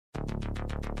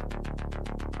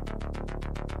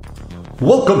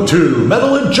Welcome to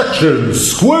Metal Injection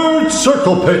Squared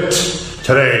Circle Pit.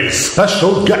 Today's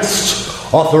special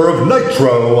guest, author of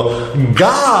Nitro,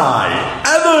 Guy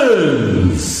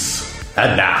Evans.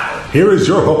 And now, here is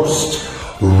your host,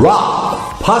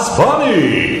 Rob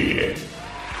Paspani.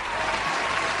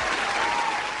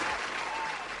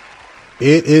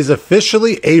 It is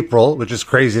officially April, which is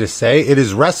crazy to say. It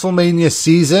is WrestleMania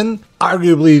season,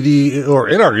 inarguably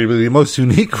the most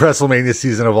unique WrestleMania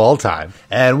season of all time.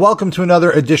 And welcome to another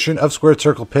edition of Squared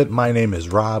Circle Pit. My name is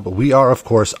Rob. We are, of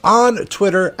course, on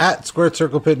Twitter at Squared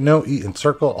Circle Pit, no E in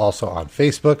Circle, also on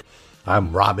Facebook.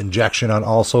 I'm Rob Injection on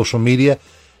all social media.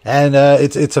 And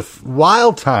it's a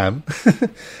wild time,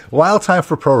 wild time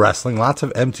for pro wrestling, lots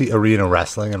of empty arena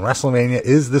wrestling, and WrestleMania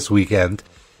is this weekend.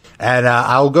 And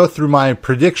I'll go through my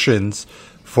predictions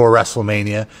for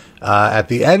WrestleMania at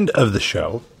the end of the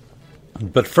show.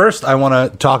 But first, I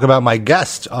want to talk about my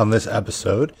guest on this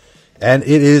episode, and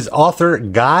it is author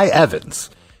Guy Evans.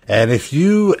 And if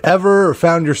you ever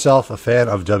found yourself a fan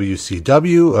of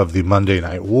WCW, of the Monday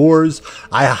Night Wars,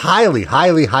 I highly,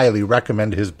 highly, highly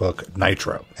recommend his book,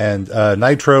 Nitro. And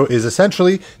Nitro is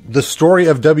essentially the story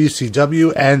of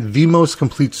WCW and the most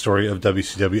complete story of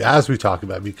WCW, as we talk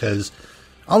about, because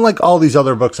unlike all these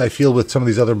other books, I feel with some of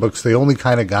these other books, they only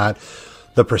kind of got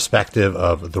the perspective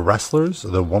of the wrestlers,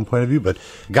 the one point of view. But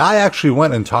Guy actually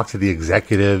went and talked to the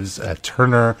executives at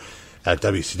Turner, at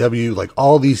WCW, like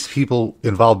all these people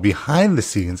involved behind the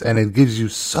scenes. And it gives you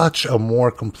such a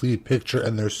more complete picture.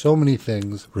 And there's so many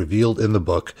things revealed in the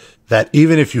book that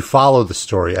even if you follow the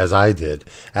story, as I did,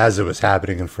 as it was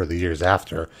happening and for the years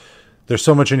after, there's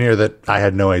so much in here that I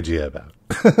had no idea about.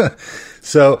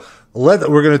 So we're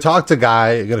going to talk to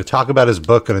Guy, going to talk about his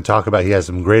book, going to talk about, he has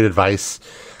some great advice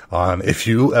on if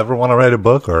you ever want to write a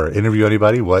book or interview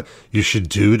anybody, what you should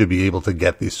do to be able to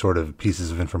get these sort of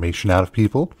pieces of information out of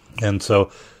people. And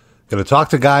so going to talk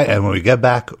to Guy, and when we get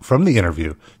back from the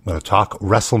interview, I'm going to talk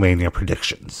WrestleMania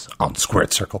predictions on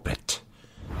Squared Circle Pit.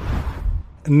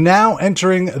 Now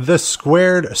entering the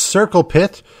Squared Circle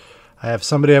Pit, I have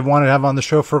somebody I've wanted to have on the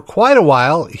show for quite a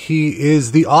while. He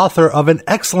is the author of an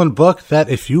excellent book that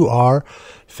if you are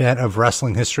a fan of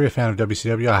wrestling history, a fan of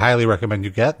WCW, I highly recommend you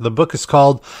get. The book is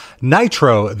called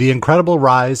Nitro, The Incredible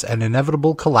Rise and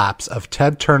Inevitable Collapse of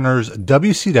Ted Turner's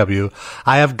WCW.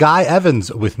 I have Guy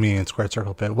Evans with me in Squared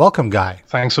Circle Pit. Welcome, Guy.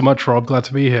 Thanks so much, Rob. Glad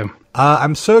to be here.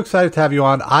 I'm so excited to have you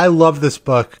on. I love this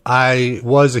book. I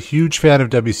was a huge fan of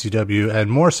WCW and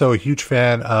more so a huge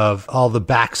fan of all the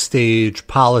backstage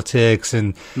politics.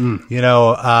 And,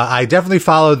 I definitely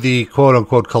followed the quote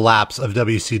unquote collapse of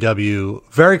WCW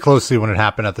very closely when it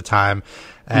happened at the time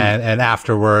and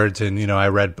afterwards. And, I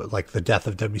read like the death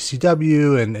of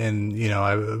WCW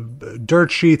and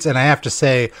dirt sheets. And I have to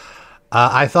say,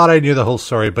 I thought I knew the whole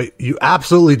story, but you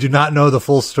absolutely do not know the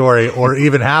full story or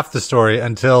even half the story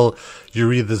until you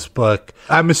read this book.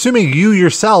 I'm assuming you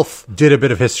yourself did a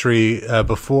bit of history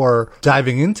before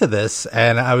diving into this,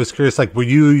 and I was curious, were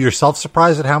you yourself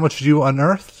surprised at how much you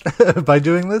unearthed by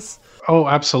doing this? Oh,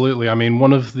 absolutely. I mean,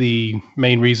 one of the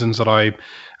main reasons that I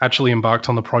actually embarked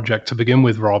on the project to begin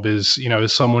with, Rob, is,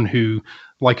 as someone who,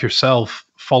 like yourself,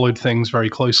 followed things very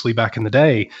closely back in the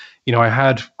day, I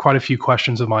had quite a few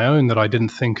questions of my own that I didn't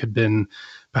think had been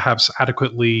perhaps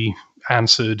adequately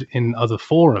answered in other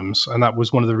forums. And that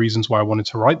was one of the reasons why I wanted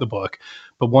to write the book.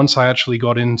 But once I actually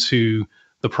got into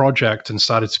the project and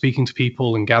started speaking to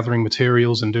people and gathering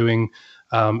materials and doing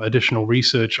additional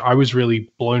research, I was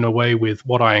really blown away with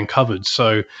what I uncovered.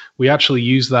 So we actually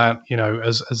use that,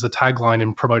 as the tagline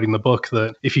in promoting the book,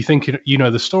 that if you think you know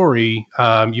the story,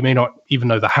 you may not even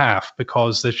know the half,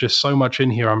 because there's just so much in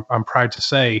here, I'm proud to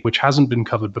say, which hasn't been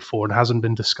covered before and hasn't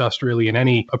been discussed really in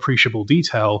any appreciable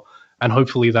detail. And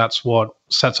hopefully that's what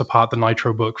sets apart the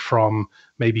Nitro book from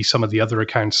maybe some of the other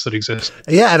accounts that exist.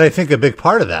 Yeah, and I think a big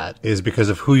part of that is because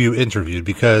of who you interviewed,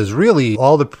 because really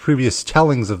all the previous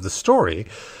tellings of the story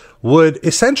would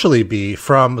essentially be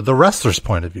from the wrestler's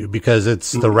point of view, because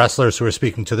it's the wrestlers who are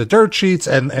speaking to the dirt sheets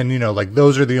and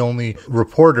those are the only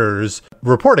reporters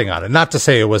reporting on it. Not to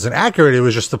say it wasn't accurate, it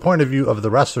was just the point of view of the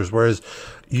wrestlers, whereas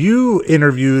you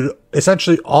interviewed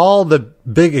essentially all the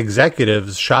big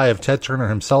executives shy of Ted Turner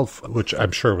himself, which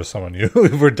I'm sure was someone you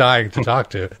were dying to talk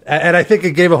to. And I think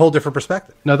it gave a whole different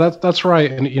perspective. No, that's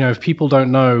right. And, if people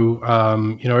don't know,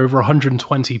 over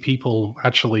 120 people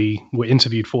actually were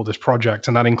interviewed for this project.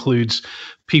 And that includes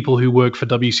people who work for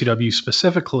WCW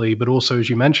specifically, but also, as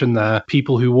you mentioned there,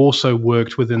 people who also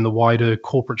worked within the wider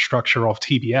corporate structure of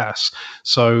TBS.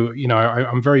 So,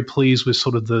 I'm very pleased with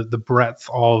sort of the breadth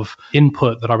of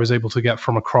input that I was able to get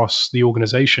from across the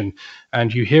organization.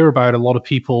 And you hear about a lot of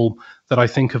people that I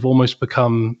think have almost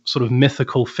become sort of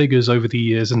mythical figures over the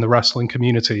years in the wrestling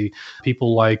community.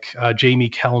 People like Jamie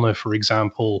Kellner, for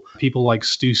example, people like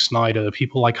Stu Snyder,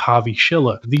 people like Harvey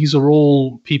Schiller. These are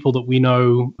all people that we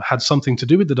know had something to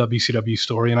do with the WCW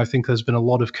story, and I think there's been a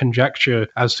lot of conjecture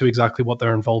as to exactly what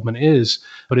their involvement is.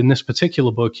 But in this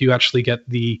particular book, you actually get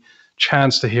the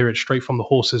chance to hear it straight from the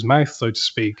horse's mouth, so to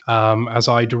speak, as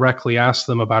I directly asked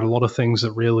them about a lot of things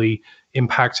that really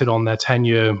impacted on their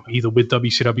tenure, either with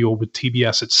WCW or with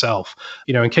TBS itself.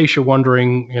 In case you're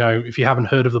wondering, if you haven't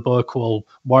heard of the book, well,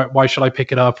 why should I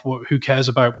pick it up? Who cares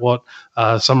about what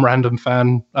some random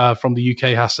fan from the UK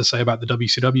has to say about the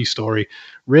WCW story?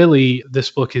 Really, this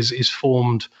book is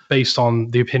formed based on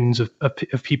the opinions of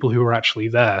people who were actually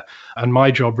there. And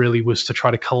my job really was to try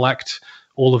to collect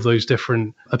all of those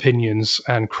different opinions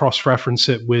and cross-reference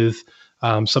it with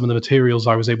some of the materials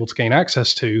I was able to gain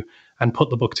access to and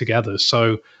put the book together.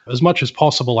 So as much as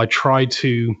possible, I tried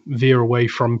to veer away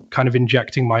from kind of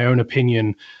injecting my own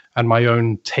opinion and my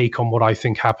own take on what I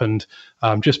think happened,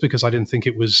 just because I didn't think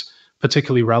it was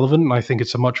particularly relevant. And I think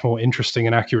it's a much more interesting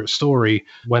and accurate story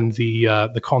when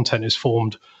the content is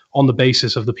formed on the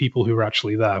basis of the people who were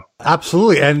actually there.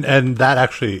 Absolutely. And that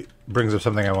actually brings up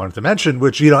something I wanted to mention,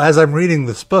 which, as I'm reading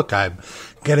this book, I'm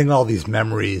getting all these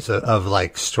memories of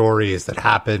like stories that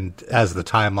happened as the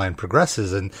timeline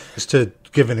progresses. And just to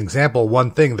give an example,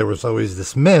 one thing, there was always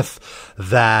this myth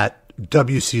that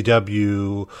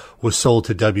WCW was sold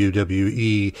to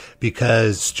WWE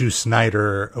because Stu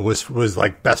Snyder was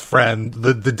like best friend.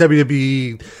 The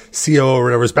WWE CEO or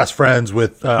whatever was best friends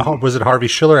with, was it Harvey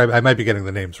Schiller? I might be getting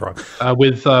the names wrong.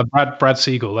 With Brad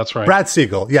Siegel, that's right. Brad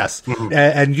Siegel, yes. Mm-hmm.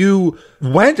 And you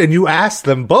went and you asked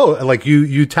them both, like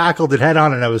you tackled it head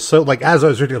on. And I was so, like, as I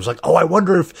was reading, I was like, oh, I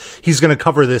wonder if he's going to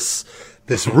cover this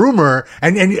rumor,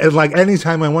 and like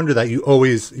anytime I wonder that, you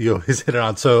always hit it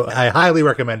on. So I highly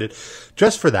recommend it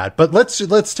just for that. But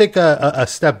let's take a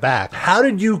step back. How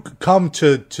did you come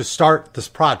to start this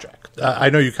project? I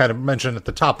know you kind of mentioned at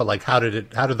the top, but like how did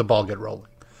the ball get rolling?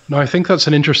 No, I think that's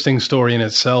an interesting story in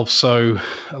itself. So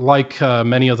like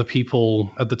many other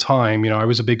people at the time, I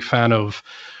was a big fan of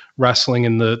wrestling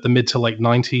in the mid to late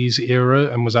 90s era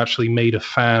and was actually made a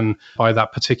fan by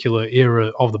that particular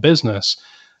era of the business.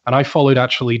 And I followed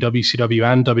actually WCW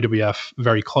and WWF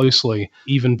very closely.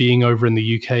 Even being over in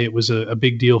the UK, it was a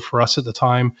big deal for us at the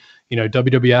time.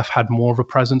 WWF had more of a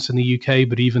presence in the UK,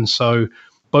 but even so,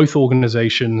 both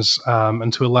organizations,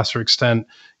 and to a lesser extent,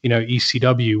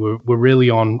 ECW were really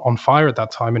on fire at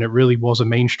that time. And it really was a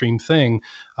mainstream thing,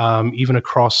 even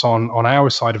across on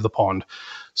our side of the pond.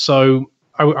 So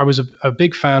I was a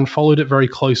big fan, followed it very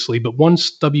closely. But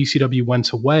once WCW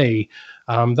went away,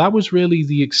 that was really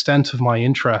the extent of my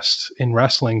interest in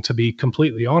wrestling, to be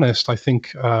completely honest. I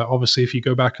think, obviously, if you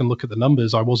go back and look at the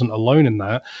numbers, I wasn't alone in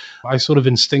that. I sort of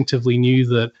instinctively knew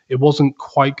that it wasn't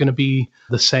quite going to be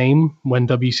the same when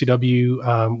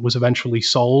WCW was eventually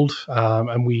sold,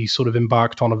 and we sort of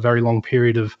embarked on a very long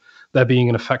period of there being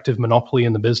an effective monopoly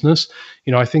in the business.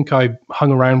 I think I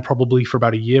hung around probably for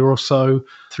about a year or so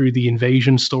through the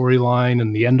Invasion storyline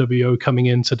and the NWO coming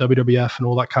into WWF and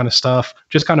all that kind of stuff,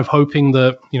 just kind of hoping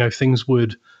that, things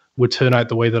would turn out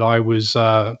the way that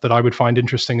I would find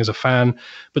interesting as a fan.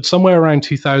 But somewhere around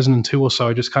 2002 or so,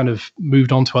 I just kind of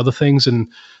moved on to other things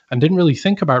and didn't really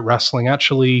think about wrestling,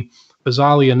 actually,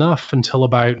 bizarrely enough, until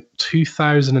about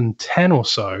 2010 or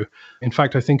so. In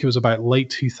fact, I think it was about late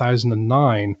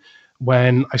 2009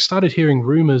 when I started hearing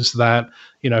rumors that,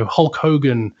 Hulk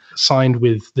Hogan signed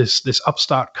with this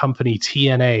upstart company,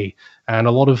 TNA, and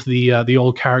a lot of the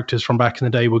old characters from back in the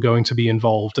day were going to be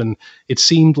involved. And it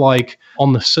seemed like,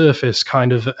 on the surface,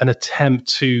 kind of an attempt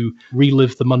to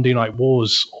relive the Monday Night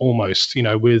Wars almost,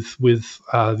 with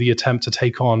the attempt to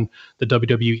take on the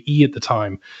WWE at the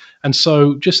time. And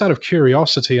so just out of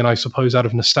curiosity, and I suppose out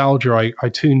of nostalgia, I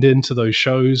tuned into those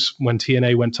shows when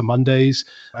TNA went to Mondays,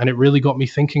 and it really got me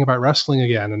thinking about wrestling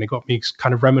again. And it got me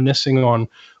kind of reminiscing on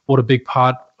what a big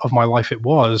part of my life it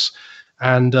was.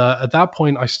 And at that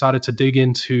point, I started to dig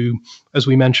into, as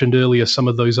we mentioned earlier, some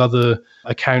of those other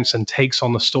accounts and takes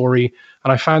on the story.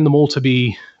 And I found them all to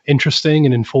be interesting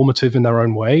and informative in their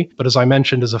own way. But as I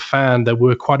mentioned, as a fan, there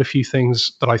were quite a few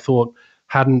things that I thought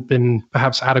hadn't been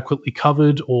perhaps adequately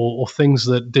covered, or things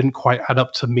that didn't quite add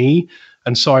up to me.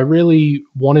 And so I really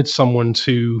wanted someone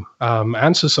to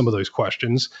answer some of those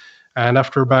questions. And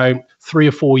after about 3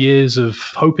 or 4 years of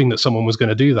hoping that someone was going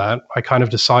to do that, I kind of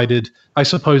decided, I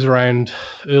suppose around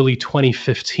early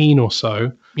 2015 or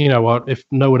so, you know what, if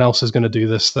no one else is going to do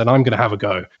this, then I'm going to have a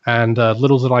go. And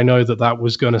little did I know that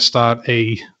was going to start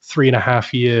a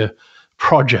 3.5 year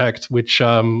project, which,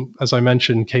 as I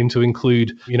mentioned, came to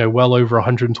include, well over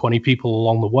 120 people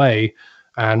along the way.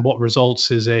 And what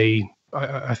results is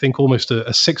I think almost a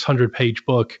 600-page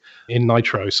book in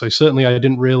Nitro. So certainly I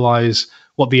didn't realize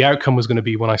what the outcome was going to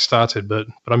be when I started, but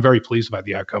I'm very pleased about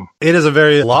the outcome. It is a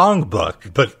very long book,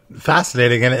 but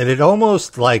fascinating. And it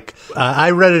almost like,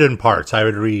 I read it in parts. I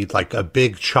would read like a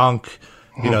big chunk.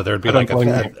 There'd be like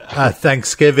a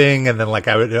Thanksgiving, and then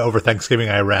over Thanksgiving,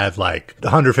 I read like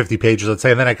 150 pages, let's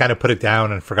say, and then I kind of put it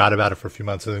down and forgot about it for a few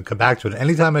months and then come back to it. And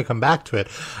anytime I come back to it,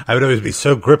 I would always be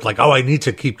so gripped, like, oh, I need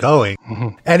to keep going. Mm-hmm.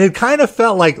 And it kind of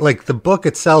felt like the book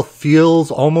itself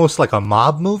feels almost like a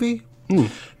mob movie.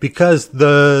 Because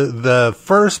the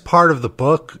first part of the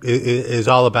book is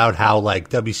all about how like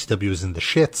WCW is in the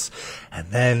shits,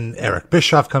 and then Eric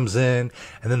Bischoff comes in,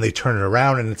 and then they turn it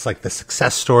around, and it's like the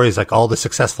success stories, like all the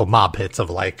successful mob hits of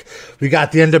like, we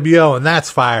got the NWO and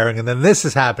that's firing, and then this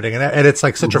is happening, and it's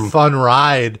like such a fun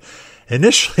ride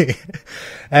initially.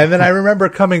 And then I remember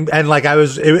coming, and like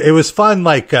it was fun,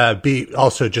 like be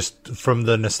also just from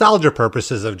the nostalgia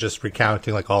purposes of just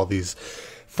recounting like all these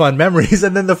fun memories.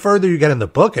 And then the further you get in the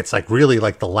book, it's like really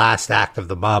like the last act of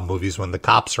the mob movies when the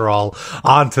cops are all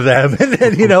onto them, and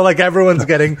then like everyone's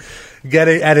getting,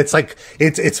 and it's like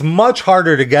it's much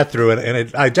harder to get through. And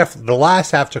the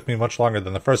last half took me much longer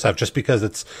than the first half, just because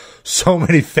it's so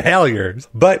many failures.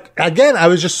 But again, I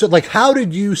was just like, how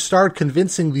did you start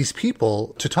convincing these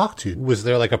people to talk to you? Was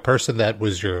there like a person that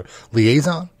was your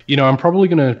liaison? I'm probably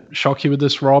going to shock you with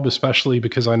this, Rob, especially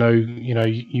because I know,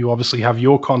 you obviously have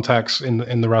your contacts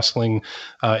in the wrestling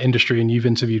industry, and you've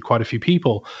interviewed quite a few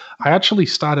people. I actually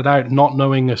started out not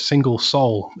knowing a single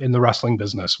soul in the wrestling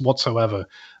business whatsoever,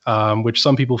 which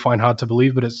some people find hard to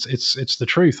believe, but it's the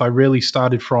truth. I really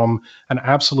started from an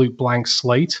absolute blank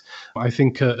slate. I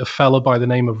think a fella by the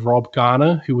name of Rob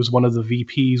Garner, who was one of the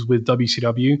VPs with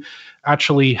WCW,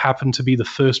 actually happened to be the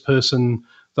first person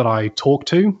that I talked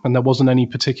to, and there wasn't any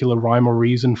particular rhyme or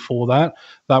reason for that.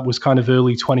 That was kind of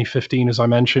early 2015, as I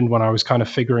mentioned, when I was kind of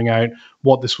figuring out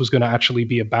what this was going to actually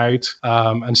be about,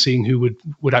 and seeing who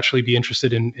would actually be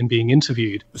interested in being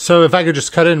interviewed. So if I could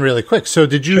just cut in really quick. So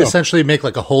did you essentially make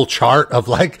like a whole chart of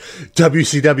like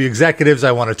WCW executives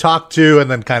I want to talk to, and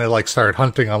then kind of like start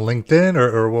hunting on LinkedIn,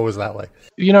 or what was that like?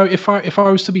 If I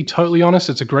was to be totally honest,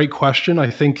 it's a great question. I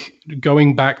think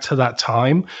going back to that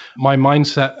time, my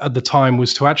mindset at the time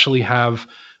was to actually have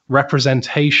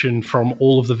representation from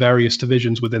all of the various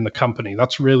divisions within the company.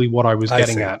 That's really what I was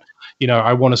getting at.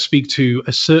 I want to speak to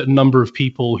a certain number of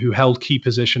people who held key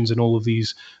positions in all of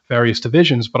these various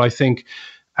divisions. But I think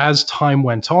as time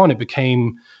went on, it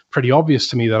became pretty obvious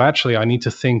to me that actually I need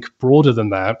to think broader than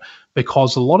that,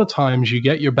 because a lot of times you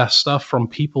get your best stuff from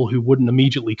people who wouldn't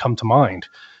immediately come to mind.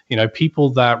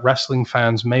 People that wrestling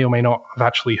fans may or may not have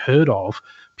actually heard of,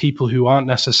 people who aren't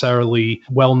necessarily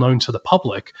well known to the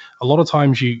public. A lot of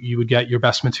times you would get your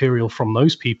best material from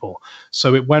those people.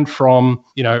 So it went from,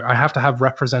 I have to have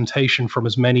representation from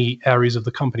as many areas of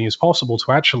the company as possible,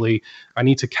 to actually, I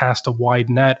need to cast a wide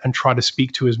net and try to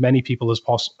speak to as many people as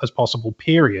possible,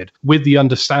 period. With the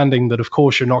understanding that, of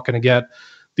course, you're not going to get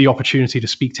the opportunity to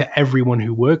speak to everyone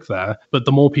who worked there. But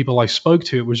the more people I spoke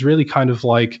to, it was really kind of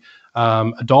like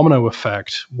a domino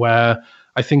effect, where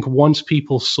I think once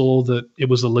people saw that it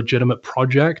was a legitimate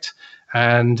project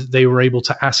and they were able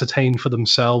to ascertain for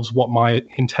themselves what my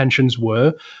intentions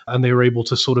were, and they were able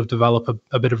to sort of develop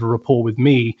a bit of a rapport with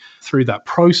me through that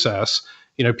process,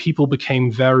 people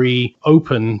became very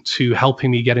open to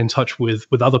helping me get in touch with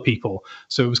other people.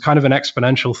 So it was kind of an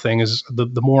exponential thing. As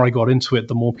the more I got into it,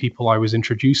 the more people I was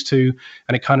introduced to,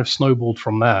 and it kind of snowballed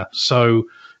from there. So,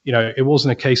 it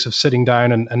wasn't a case of sitting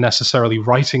down and necessarily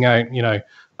writing out,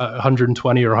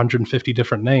 120 or 150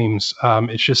 different names.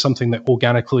 It's just something that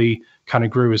organically kind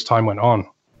of grew as time went on.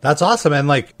 That's awesome. And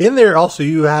like in there also,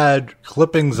 you had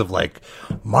clippings of like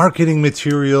marketing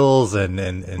materials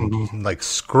and like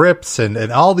scripts and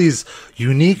all these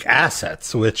unique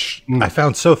assets, which I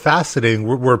found so fascinating.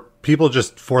 Were people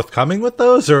just forthcoming with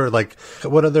those, or like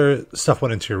what other stuff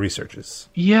went into your researches?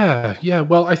 Yeah.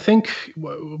 Well, I think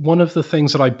one of the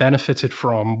things that I benefited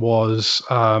from was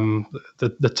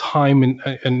the time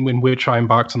in which I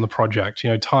embarked on the project.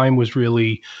 Time was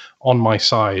really on my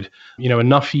side.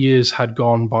 Enough years had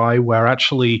gone by where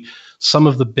actually some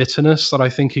of the bitterness that I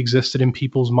think existed in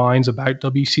people's minds about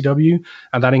WCW,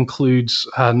 and that includes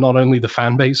not only the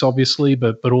fan base, obviously,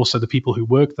 but also the people who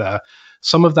work there.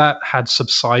 Some of that had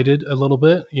subsided a little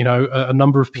bit. A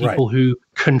number of people who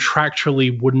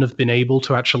contractually wouldn't have been able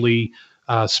to actually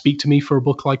speak to me for a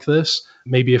book like this.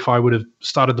 Maybe if I would have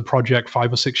started the project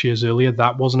 5 or 6 years earlier,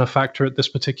 that wasn't a factor at this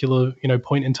particular,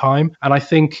 point in time. And I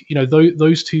think,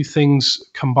 those two things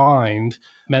combined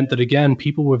meant that, again,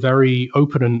 people were very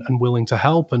open and willing to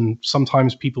help. And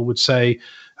sometimes people would say,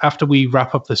 after we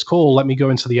wrap up this call, let me go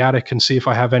into the attic and see if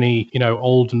I have any,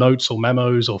 old notes or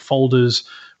memos or folders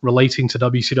relating to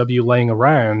WCW laying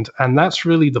around. And that's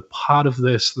really the part of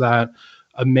this that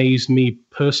amazed me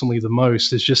personally the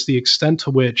most, is just the extent to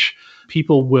which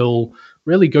people will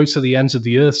really go to the ends of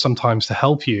the earth sometimes to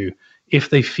help you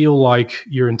if they feel like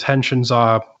your intentions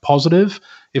are positive,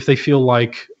 if they feel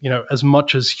like, as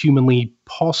much as humanly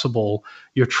possible,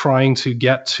 you're trying to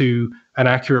get to an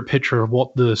accurate picture of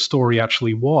what the story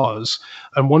actually was.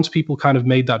 And once people kind of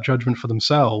made that judgment for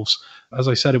themselves, as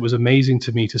I said, it was amazing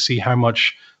to me to see how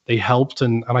much they helped.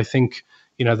 And I think,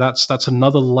 that's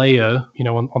another layer,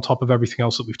 on top of everything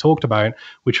else that we've talked about,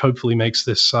 which hopefully makes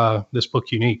this this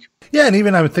book unique. Yeah, and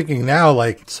even I'm thinking now,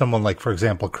 like someone like, for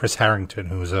example, Chris Harrington,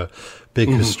 who's a big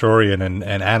historian and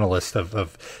analyst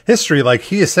of history, like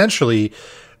he essentially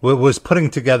was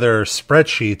putting together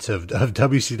spreadsheets of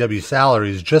WCW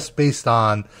salaries just based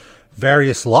on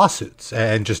various lawsuits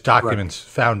and just documents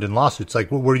found in lawsuits. Like,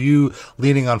 were you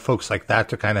leaning on folks like that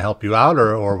to kind of help you out,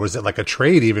 or was it like a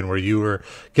trade even where you were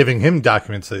giving him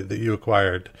documents that you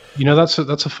acquired? That's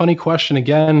a funny question.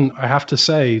 Again, I have to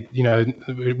say,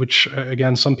 which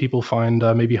again, some people find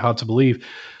maybe hard to believe.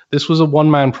 This was a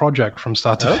one-man project from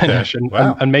start to finish,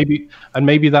 and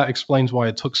maybe that explains why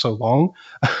it took so long.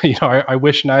 I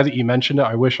wish, now that you mentioned it,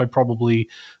 I wish I probably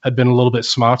had been a little bit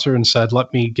smarter and said,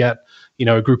 let me get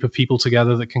a group of people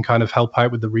together that can kind of help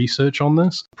out with the research on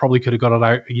this. Probably could have got it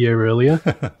out a year earlier.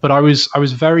 But I was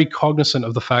very cognizant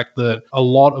of the fact that a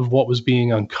lot of what was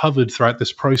being uncovered throughout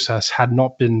this process had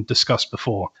not been discussed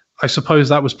before. I suppose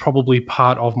that was probably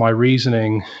part of my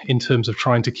reasoning in terms of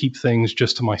trying to keep things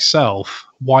just to myself.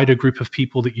 Wider group of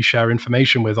people that you share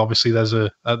information with, obviously there's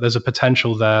a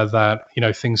potential there that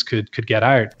things could get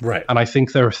out. Right. And I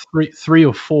think there are three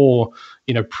or four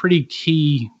pretty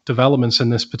key developments in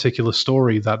this particular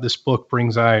story that this book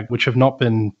brings out, which have not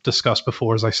been discussed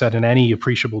before, as I said, in any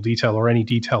appreciable detail or any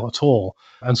detail at all.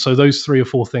 And so those 3 or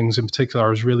 4 things in particular I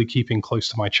was really keeping close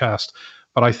to my chest.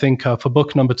 But I think for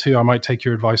book number 2, I might take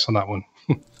your advice on that one.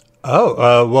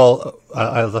 Well,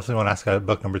 I definitely want to ask about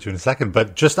book number 2 in a second.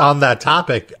 But just on that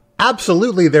topic,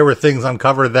 absolutely, there were things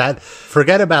uncovered that,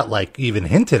 forget about like even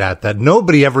hinted at, that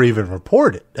nobody ever even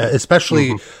reported.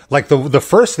 Especially like the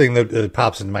first thing that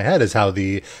pops into my head is how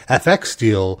the FX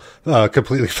deal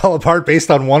completely fell apart based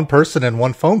on one person and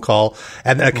one phone call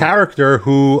and a character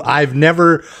who I've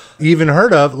never even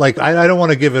heard of. Like, I don't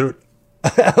want to give it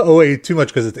away too much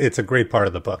because it's a great part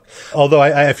of the book. Although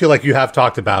I feel like you have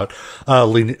talked about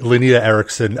Lenita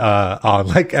Erickson on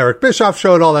like Eric Bischoff's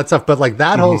show and all that stuff, but like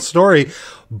that whole story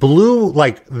blew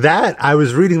like that. I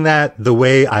was reading that the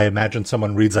way I imagine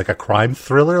someone reads like a crime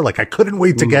thriller. Like I couldn't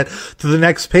wait to get to the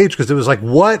next page because it was like,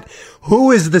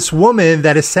 who is this woman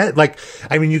that is set? Like,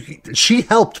 I mean, she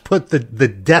helped put the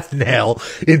death nail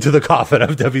into the coffin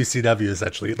of WCW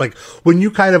essentially. Like when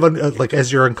you kind of like,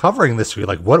 as you're uncovering this, you're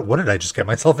like, what did I just get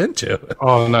myself into?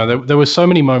 Oh no, there were so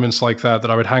many moments like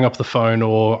that I would hang up the phone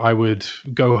or I would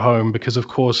go home because of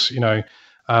course,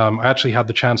 I actually had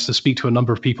the chance to speak to a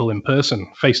number of people in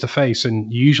person, face to face,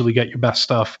 and you usually get your best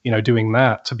stuff, doing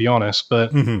that, to be honest.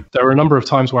 But there were a number of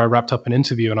times where I wrapped up an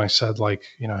interview and I said, like,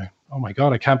 oh my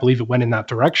God, I can't believe it went in that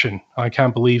direction. I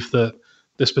can't believe that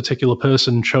this particular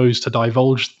person chose to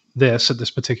divulge this at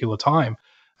this particular time.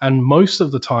 And most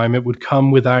of the time it would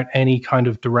come without any kind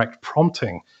of direct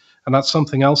prompting. And that's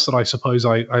something else that I suppose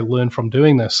I learned from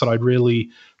doing this, that I'd really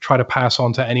try to pass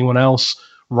on to anyone else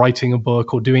writing a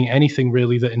book or doing anything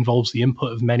really that involves the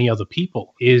input of many other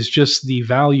people, is just the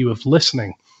value of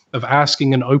listening, of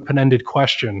asking an open-ended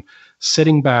question,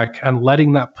 sitting back and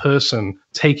letting that person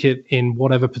take it in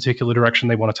whatever particular direction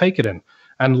they want to take it in,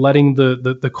 and letting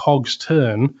the cogs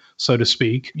turn, so to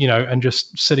speak, and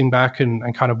just sitting back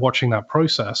and kind of watching that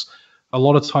process. A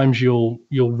lot of times you'll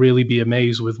really be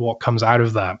amazed with what comes out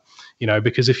of that,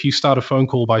 because if you start a phone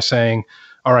call by saying,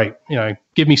 all right,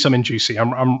 give me some juicy.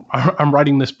 I'm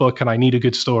writing this book and I need a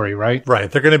good story, right? Right.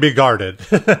 They're going to be guarded.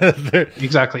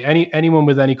 Exactly. Anyone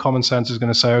with any common sense is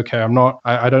going to say, okay,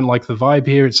 I don't like the vibe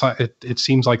here. It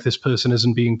seems like this person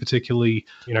isn't being particularly,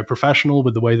 professional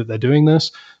with the way that they're doing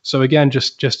this. So again,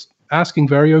 just asking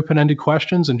very open-ended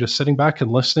questions and just sitting back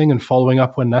and listening and following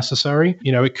up when necessary.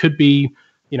 It could be,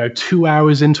 2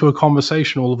 hours into a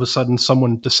conversation, all of a sudden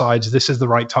someone decides this is the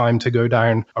right time to go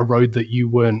down a road that you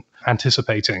weren't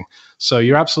anticipating. So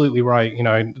you're absolutely right.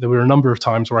 There were a number of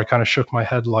times where I kind of shook my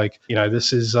head like,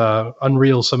 this is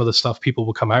unreal, some of the stuff people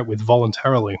will come out with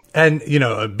voluntarily. And,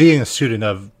 being a student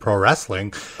of pro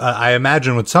wrestling, I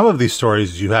imagine with some of these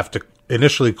stories, you have to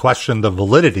initially question the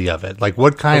validity of it. Like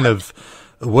what kind of...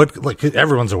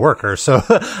 everyone's a worker. So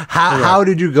how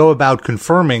did you go about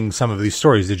confirming some of these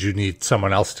stories? Did you need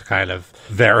someone else to kind of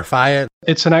verify it?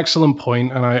 It's an excellent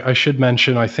point. And I should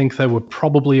mention, I think there were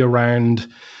probably around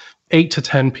 8 to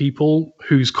 10 people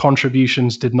whose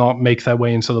contributions did not make their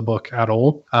way into the book at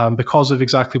all, because of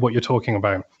exactly what you're talking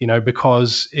about,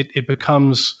 because it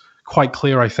becomes quite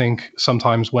clear, I think,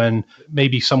 sometimes when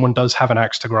maybe someone does have an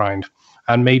axe to grind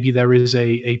and maybe there is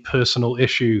a personal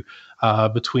issue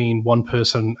between one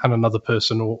person and another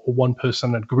person, or one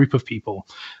person and a group of people.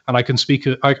 And I can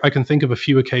think of a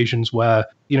few occasions where,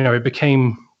 it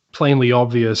became plainly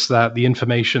obvious that the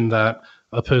information that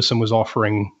a person was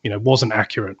offering, wasn't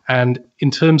accurate. And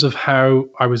in terms of how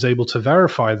I was able to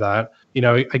verify that,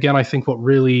 again, I think what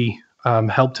really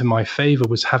helped in my favor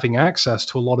was having access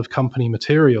to a lot of company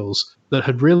materials that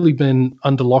had really been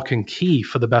under lock and key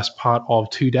for the best part of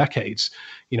 2 decades.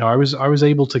 I was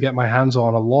able to get my hands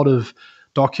on a lot of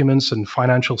documents and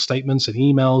financial statements and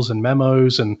emails and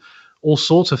memos and all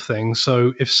sorts of things.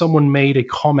 So if someone made a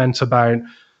comment about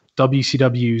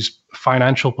WCW's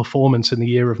financial performance in the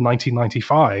year of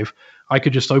 1995, I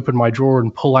could just open my drawer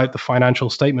and pull out the financial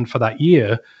statement for that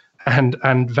year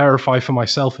and verify for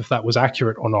myself if that was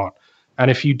accurate or not. And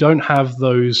if you don't have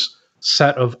those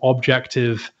set of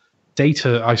objective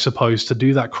data, I suppose, to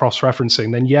do that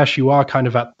cross-referencing, then yes, you are kind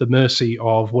of at the mercy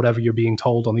of whatever you're being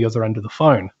told on the other end of the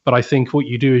phone. But I think what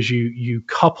you do is you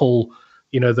couple,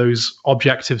 those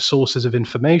objective sources of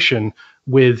information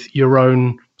with your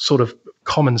own sort of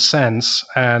common sense.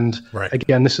 And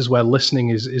Again, this is where listening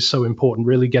is so important,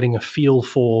 really getting a feel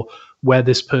for where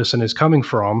this person is coming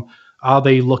from. Are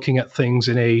they looking at things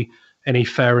in a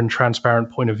fair and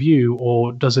transparent point of view,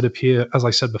 or does it appear, as I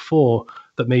said before,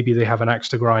 that maybe they have an axe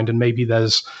to grind and maybe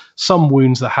there's some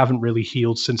wounds that haven't really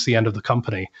healed since the end of the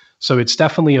company? So it's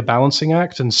definitely a balancing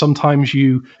act. And sometimes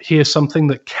you hear something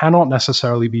that cannot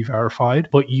necessarily be verified,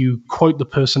 but you quote the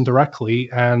person directly.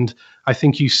 And I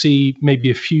think you see maybe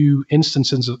a few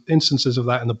instances of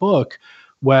that in the book,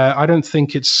 where I don't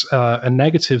think it's a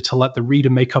negative to let the reader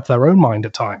make up their own mind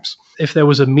at times. If there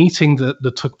was a meeting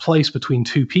that took place between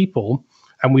 2 people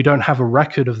and we don't have a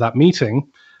record of that meeting,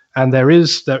 and there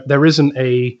isn't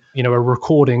a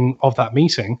recording of that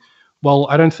meeting, well,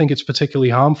 I don't think it's particularly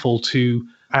harmful to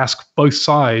ask both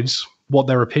sides what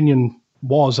their opinion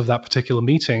was of that particular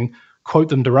meeting, quote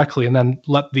them directly, and then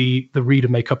let the reader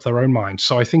make up their own mind.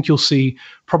 So I think you'll see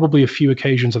probably a few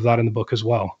occasions of that in the book as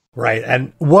well. Right.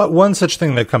 And one such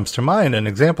thing that comes to mind, an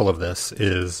example of this,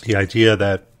 is the idea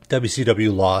that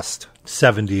WCW lost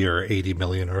 70 or 80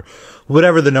 million or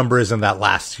whatever the number is in that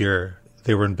last year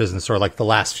they were in business, or like the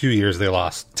last few years they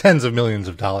lost tens of millions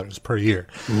of dollars per year.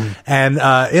 And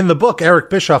in the book, Eric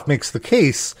Bischoff makes the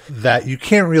case that you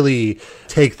can't really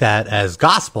take that as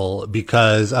gospel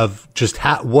because of just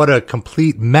what a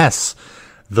complete mess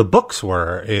the books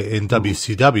were in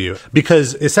WCW,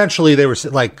 because essentially they were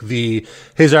like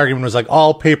his argument was like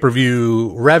all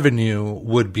pay-per-view revenue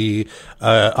would be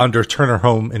under Turner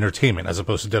Home Entertainment as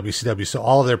opposed to WCW. So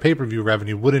all of their pay-per-view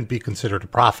revenue wouldn't be considered a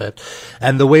profit.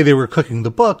 And the way they were cooking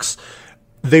the books,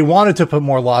 they wanted to put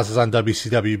more losses on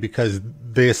WCW because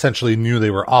they essentially knew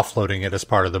they were offloading it as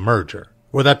part of the merger.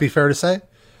 Would that be fair to say?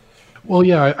 Well,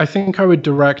 yeah, I think I would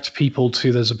direct people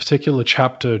to, there's a particular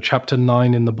chapter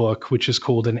 9 in the book, which is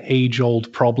called An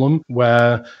Age-Old Problem,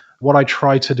 where what I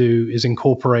try to do is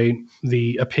incorporate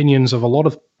the opinions of a lot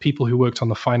of people who worked on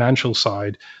the financial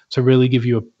side to really give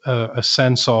you a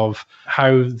sense of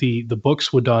how the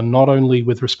books were done, not only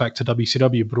with respect to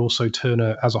WCW, but also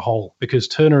Turner as a whole, because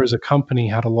Turner as a company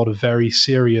had a lot of very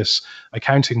serious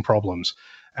accounting problems.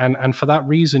 And for that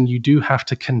reason, you do have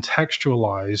to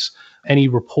contextualize any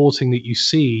reporting that you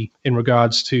see in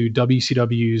regards to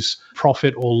WCW's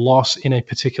profit or loss in a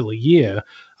particular year,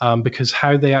 because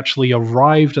how they actually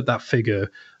arrived at that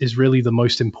figure is really the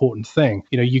most important thing.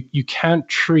 You can't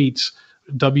treat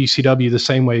WCW the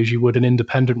same way as you would an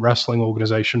independent wrestling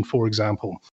organization, for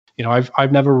example.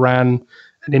 I've never ran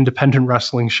an independent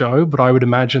wrestling show, but I would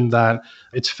imagine that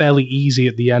it's fairly easy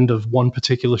at the end of one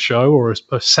particular show or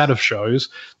a set of shows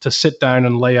to sit down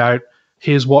and lay out,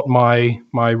 here's what my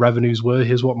revenues were,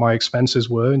 here's what my expenses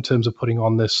were in terms of putting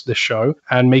on this show,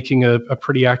 and making a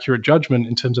pretty accurate judgment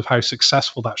in terms of how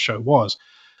successful that show was.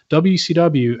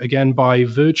 WCW, again, by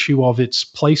virtue of its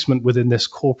placement within this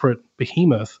corporate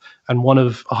behemoth and one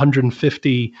of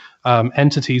 150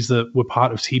 entities that were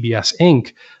part of TBS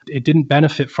Inc., it didn't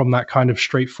benefit from that kind of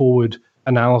straightforward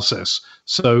analysis.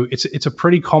 So it's a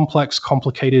pretty complex,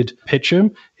 complicated picture.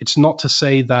 It's not to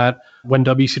say that when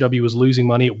WCW was losing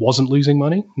money, it wasn't losing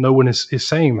money. No one is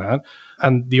saying that.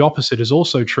 And the opposite is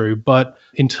also true. But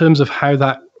in terms of how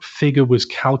that figure was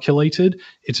calculated,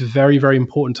 it's very, very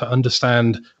important to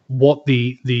understand what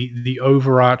the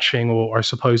overarching, or I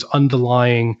suppose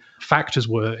underlying factors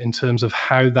were in terms of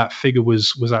how that figure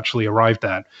was actually arrived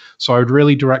at. So I would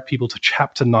really direct people to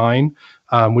Chapter 9,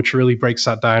 which really breaks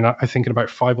that down, I think, in about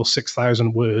 5,000 or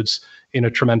 6,000 words in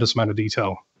a tremendous amount of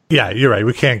detail. Yeah, you're right.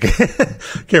 We can't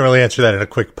really answer that in a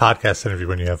quick podcast interview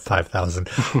when you have 5,000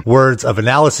 words of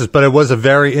analysis. But it was a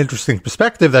very interesting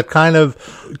perspective that kind of,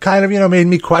 made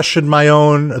me question my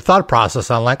own thought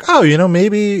process on like,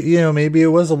 maybe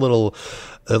it was a little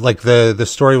like the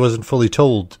story wasn't fully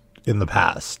told in the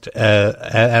past.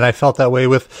 And I felt that way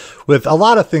with a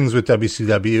lot of things with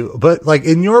WCW. But like,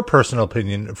 in your personal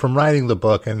opinion, from writing the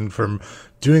book and from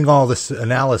doing all this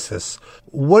analysis,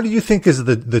 what do you think is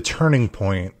the turning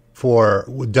point for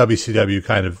WCW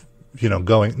kind of,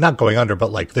 not going under,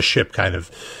 but like the ship kind of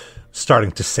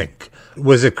starting to sink?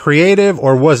 Was it creative,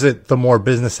 or was it the more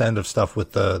business end of stuff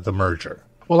with the merger?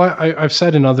 Well, I've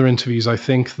said in other interviews, I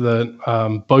think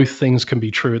that both things can be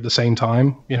true at the same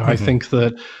time. I think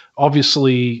that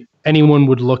obviously anyone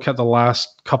would look at the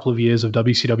last couple of years of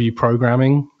WCW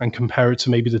programming and compare it to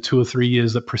maybe the 2 or 3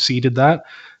 years that preceded that,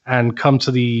 and come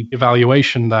to the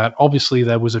evaluation that obviously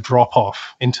there was a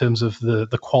drop-off in terms of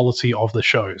the quality of the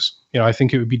shows. I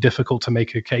think it would be difficult to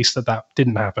make a case that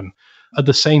didn't happen. At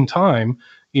the same time,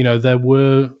 there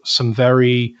were some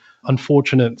very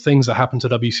unfortunate things that happened to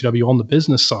WCW on the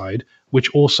business side,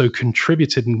 which also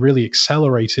contributed and really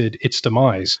accelerated its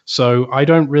demise. So I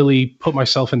don't really put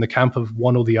myself in the camp of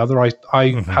one or the other. I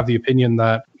have the opinion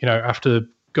that, after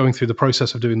going through the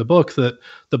process of doing the book, that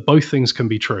both things can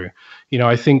be true.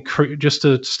 I think just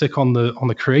to stick on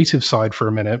the creative side for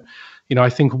a minute, I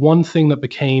think one thing that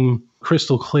became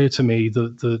crystal clear to me,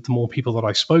 the more people that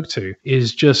I spoke to,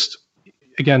 is just,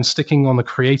 again, sticking on the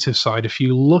creative side. If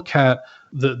you look at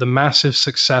the massive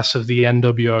success of the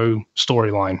NWO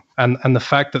storyline and the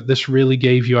fact that this really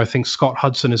gave you, I think Scott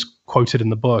Hudson is quoted in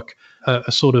the book,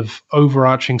 a sort of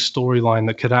overarching storyline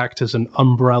that could act as an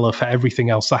umbrella for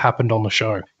everything else that happened on the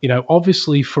show.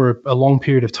 Obviously for a long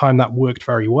period of time that worked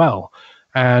very well.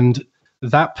 And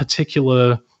that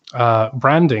particular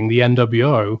branding, the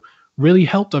NWO, really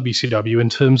helped WCW in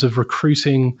terms of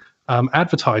recruiting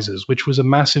advertisers, which was a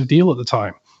massive deal at the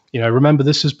time. Remember,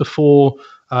 this is before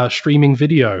streaming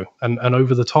video and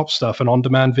over-the-top stuff and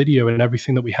on-demand video and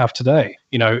everything that we have today.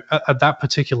 At that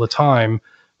particular time,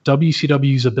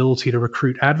 WCW's ability to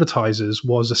recruit advertisers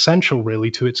was essential, really,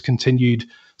 to its continued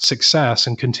success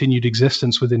and continued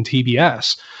existence within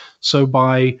TBS. So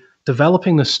by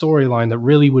developing the storyline that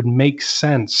really would make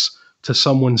sense to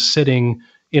someone sitting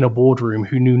in a boardroom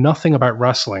who knew nothing about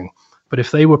wrestling, but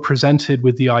if they were presented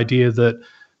with the idea that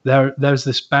there's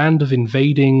this band of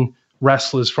invading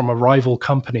wrestlers from a rival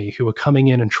company who are coming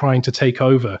in and trying to take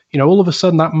over, all of a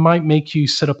sudden that might make you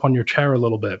sit up on your chair a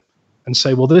little bit and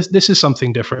say, well, this is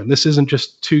something different. This isn't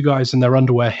just two guys in their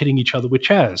underwear hitting each other with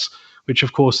chairs, which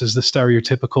of course is the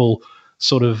stereotypical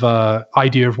sort of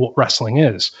idea of what wrestling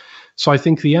is. So I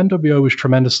think the NWO was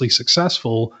tremendously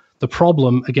successful. The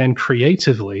problem, again,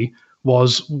 creatively,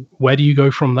 was where do you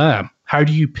go from there? How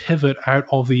do you pivot out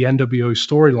of the NWO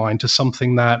storyline to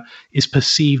something that is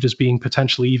perceived as being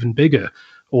potentially even bigger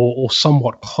or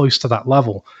somewhat close to that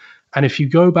level? And if you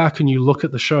go back and you look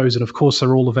at the shows, and of course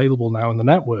they're all available now on the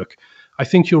network, I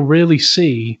think you'll really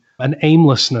see an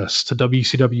aimlessness to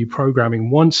WCW programming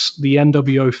once the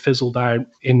NWO fizzled out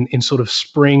in sort of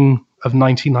spring of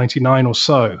 1999 or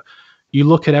so. You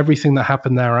look at everything that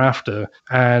happened thereafter,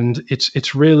 and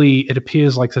it's really, it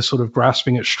appears like they're sort of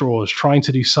grasping at straws, trying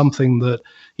to do something that,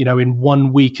 in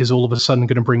 1 week is all of a sudden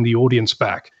going to bring the audience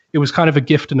back. It was kind of a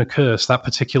gift and a curse, that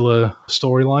particular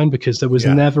storyline, because there was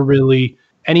never really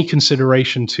any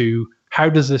consideration to how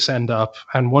does this end up,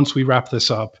 and once we wrap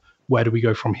this up, where do we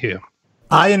go from here?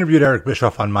 I interviewed Eric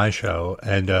Bischoff on my show,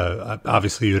 and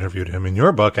obviously you interviewed him in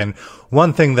your book. And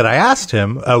one thing that I asked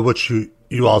him, which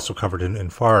you also covered in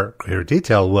far greater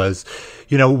detail, was,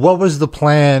 what was the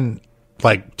plan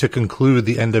like to conclude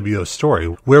the NWO story.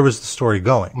 Where was the story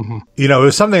going? You know, it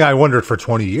was something I wondered for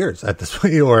 20 years at this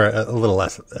point, or a little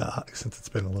less, since it's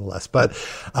been a little less. But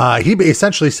he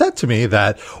essentially said to me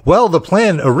that, well, the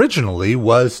plan originally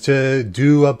was to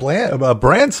do a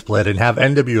brand split and have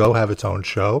NWO have its own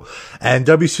show and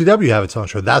WCW have its own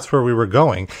show. That's where we were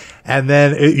going. And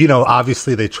then, you know,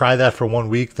 obviously they tried that for 1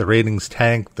 week. The ratings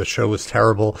tanked. The show was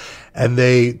terrible. And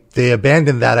they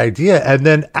abandoned that idea. And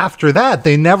then after that,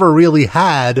 they never really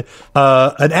had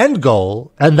an end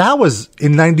goal. And that was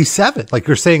in 97. Like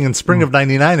you're saying, in spring of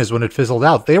 99 is when it fizzled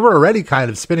out. They were already kind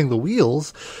of spinning the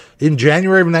wheels in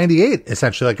January of 98,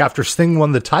 essentially, like after Sting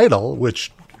won the title,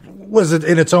 which was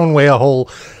in its own way a whole,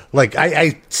 like,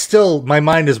 I still, my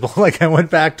mind is blown. Like I went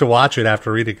back to watch it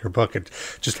after reading your book and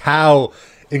just how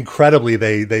incredibly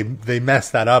they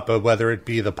messed that up, whether it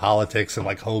be the politics and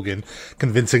like Hogan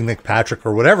convincing Nick Patrick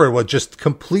or whatever. It would just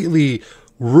completely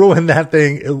ruin that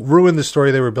thing. It ruined the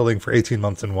story they were building for 18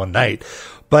 months in one night.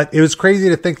 But it was crazy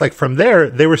to think, like, from there,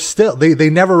 they were still, they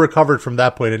never recovered from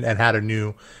that point and had a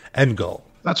new end goal.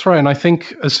 That's right. And I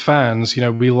think as fans, you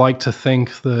know, we like to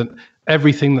think that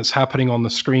everything that's happening on the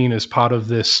screen is part of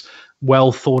this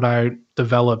well thought out,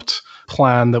 developed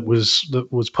plan that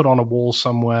was put on a wall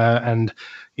somewhere. And,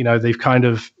 you know, they've kind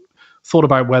of thought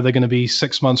about where they're going to be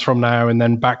 6 months from now and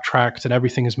then backtracked, and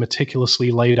everything is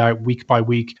meticulously laid out week by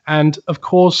week. And of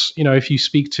course, you know, if you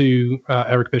speak to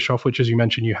Eric Bischoff, which as you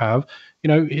mentioned you have, you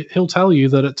know, he'll tell you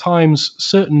that at times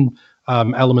certain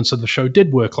elements of the show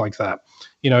did work like that.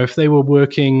 You know, if they were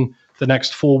working the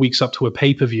next 4 weeks up to a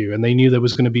pay-per-view and they knew there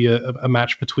was going to be a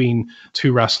match between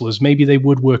two wrestlers, maybe they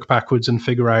would work backwards and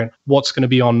figure out what's going to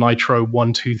be on Nitro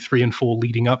 1, 2, 3, and 4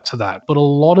 leading up to that. But a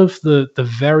lot of the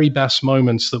very best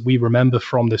moments that we remember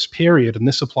from this period, and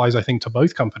this applies, I think, to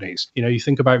both companies. You know, you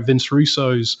think about Vince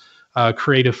Russo's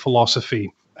creative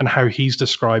philosophy and how he's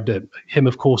described it. Him,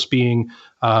 of course, being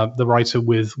the writer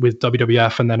with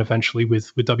WWF and then eventually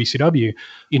with WCW.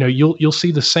 You know, you'll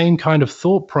see the same kind of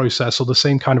thought process or the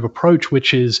same kind of approach,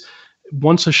 which is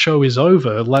once a show is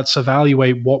over, let's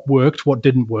evaluate what worked, what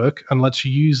didn't work, and let's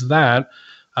use that.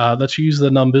 Let's use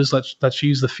the numbers. Let's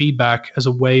use the feedback as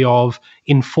a way of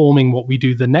informing what we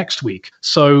do the next week.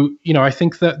 So, you know, I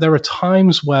think that there are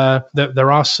times where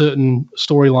there are certain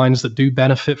storylines that do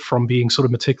benefit from being sort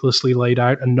of meticulously laid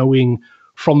out and knowing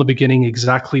from the beginning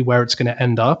exactly where it's going to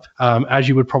end up, as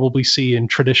you would probably see in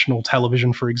traditional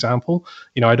television, for example.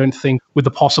 You know, I don't think, with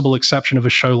the possible exception of a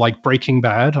show like Breaking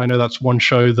Bad, I know that's one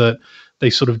show that they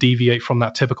sort of deviate from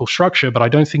that typical structure, but I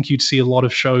don't think you'd see a lot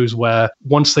of shows where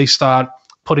once they start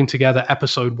putting together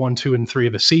episode 1, 2, and 3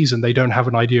 of a season, they don't have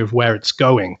an idea of where it's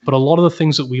going. But a lot of the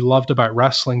things that we loved about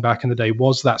wrestling back in the day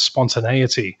was that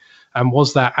spontaneity and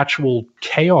was that actual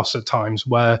chaos at times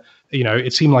where, you know,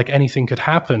 it seemed like anything could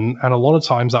happen. And a lot of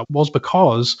times that was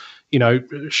because, you know,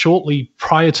 shortly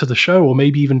prior to the show, or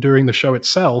maybe even during the show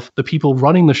itself, the people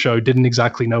running the show didn't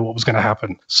exactly know what was going to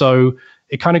happen. So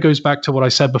it kind of goes back to what I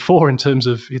said before in terms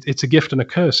of it's a gift and a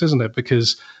curse, isn't it?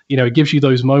 Because, you know, it gives you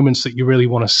those moments that you really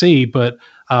want to see, but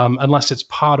unless it's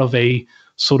part of a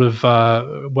sort of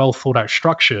well thought out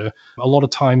structure, a lot of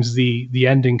times the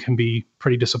ending can be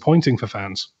pretty disappointing for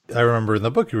fans. I remember in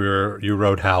the book you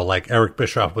wrote how, like, Eric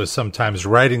Bischoff was sometimes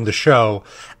writing the show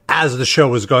as the show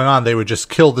was going on. They would just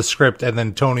kill the script, and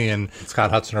then Tony and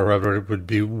Scott Hudson or whoever would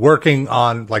be working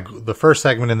on like the first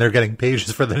segment, and they're getting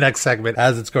pages for the next segment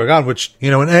as it's going on, which, you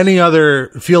know, in any other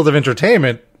field of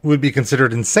entertainment would be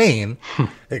considered insane,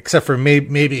 except for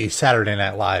maybe Saturday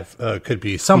Night Live could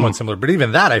be somewhat similar. But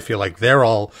even that, I feel like they're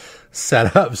all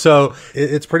set up. So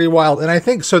it's pretty wild. And I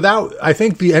think the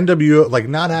NWO, like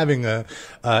not having a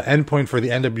endpoint for the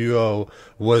NWO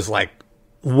was like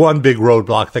one big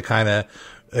roadblock that kind of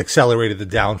accelerated the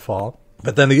downfall.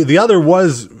 But then the other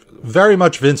was very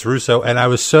much Vince Russo. And I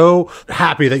was so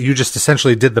happy that you just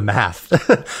essentially did the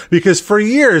math because for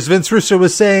years, Vince Russo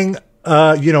was saying,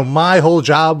 you know, my whole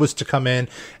job was to come in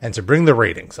and to bring the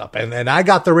ratings up. And I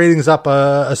got the ratings up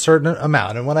a certain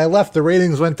amount. And when I left, the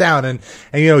ratings went down. And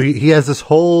you know, he has this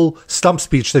whole stump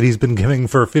speech that he's been giving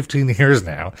for 15 years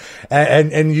now.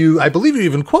 And I believe you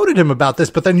even quoted him about this,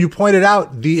 but then you pointed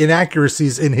out the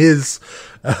inaccuracies in his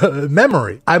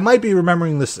memory. I might be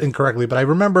remembering this incorrectly, but I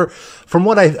remember from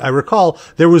what I recall,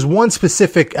 there was one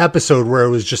specific episode where it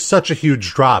was just such a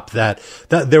huge drop that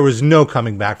there was no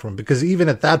coming back from it, because even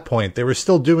at that point, they were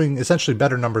still doing essentially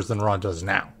better numbers than Raw does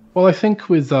now. Well, I think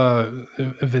with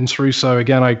Vince Russo,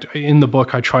 again, in the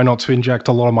book, I try not to inject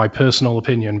a lot of my personal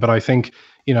opinion, but I think,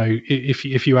 you know,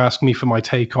 if you ask me for my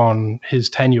take on his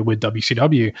tenure with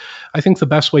WCW, I think the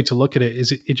best way to look at it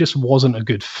is it just wasn't a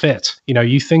good fit. You know,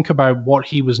 you think about what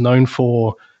he was known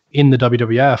for in the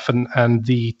WWF and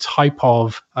the type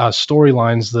of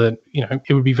storylines that,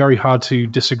 it would be very hard to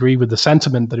disagree with the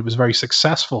sentiment that it was very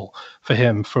successful for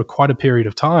him for quite a period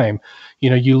of time.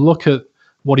 You look at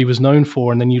what he was known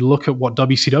for, and then you look at what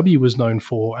WCW was known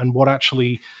for and what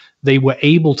actually they were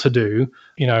able to do,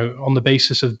 on the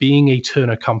basis of being a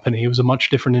Turner company. It was a much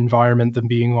different environment than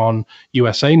being on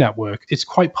USA Network. It's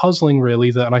quite puzzling, really,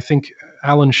 and I think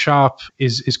Alan Sharp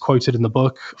is quoted in the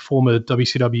book, former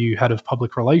WCW head of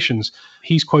public relations.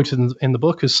 He's quoted in the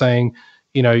book as saying,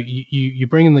 you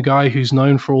bring in the guy who's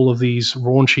known for all of these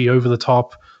raunchy,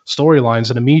 over-the-top storylines,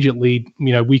 and immediately,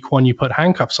 week one, you put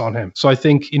handcuffs on him. So I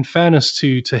think, in fairness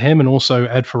to him and also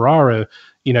Ed Ferrara,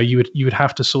 you would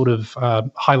have to sort of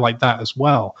highlight that as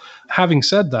well. Having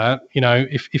said that,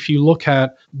 if you look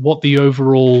at what the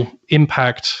overall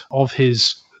impact of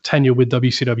his tenure with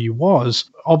WCW was,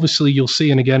 obviously you'll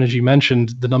see, and again, as you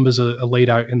mentioned, the numbers are laid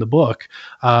out in the book,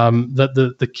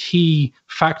 that the key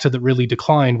factor that really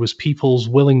declined was people's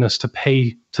willingness to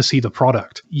pay to see the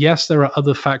product. Yes, there are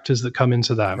other factors that come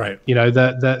into that. Right.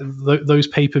 Those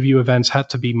pay-per-view events had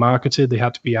to be marketed, they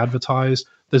had to be advertised.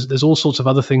 There's all sorts of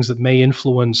other things that may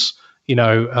influence,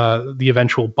 the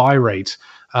eventual buy rate.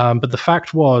 But the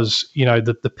fact was,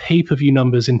 the pay-per-view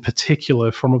numbers in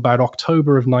particular from about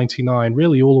October of 99,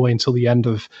 really all the way until the end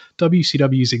of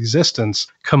WCW's existence,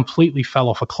 completely fell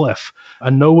off a cliff.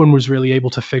 And no one was really able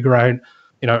to figure out,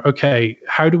 okay,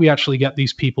 how do we actually get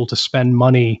these people to spend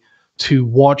money to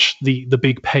watch the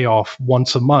big payoff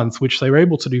once a month, which they were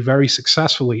able to do very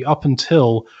successfully up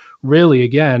until really,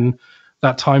 again,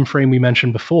 that time frame we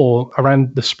mentioned before,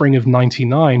 around the spring of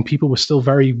 99, people were still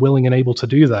very willing and able to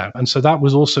do that. And so that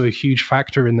was also a huge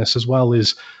factor in this as well,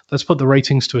 is let's put the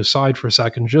ratings to a side for a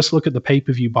second. Just look at the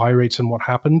pay-per-view buy rates and what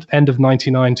happened. End of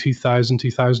 99, 2000,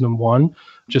 2001,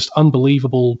 just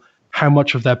unbelievable how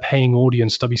much of their paying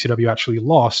audience WCW actually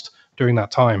lost during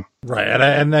that time. Right.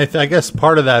 And I guess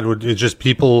part of that would just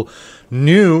people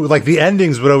knew, like, the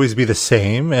endings would always be the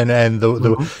same. And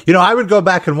the I would go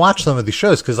back and watch some of these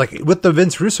shows because, like, with the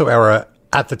Vince Russo era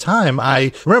at the time,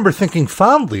 I remember thinking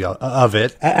fondly of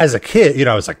it as a kid.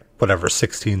 I was like, whatever,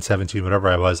 16, 17, whatever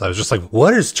I was just like,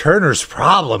 what is Turner's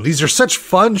problem? These are such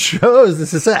fun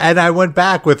shows. And I went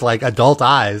back with, like, adult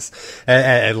eyes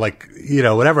and like,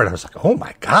 whatever. And I was like, oh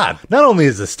my God, not only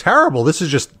is this terrible, this is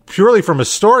just purely from a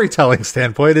storytelling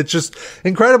standpoint, it's just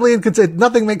incredibly inconsistent.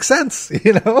 Nothing makes sense,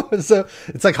 so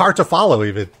it's like hard to follow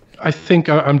even. I think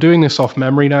I'm doing this off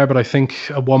memory now, but I think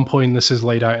at one point this is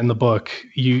laid out in the book.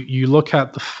 You look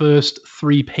at the first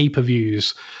 3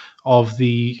 pay-per-views of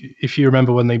if you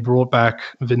remember when they brought back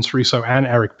Vince Russo and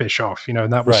Eric Bischoff,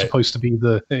 and that was supposed to be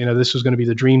this was going to be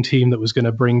the dream team that was going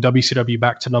to bring WCW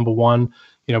back to number one.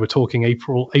 We're talking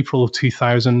April of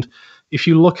 2000. If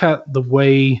you look at the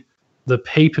way the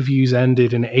pay-per-views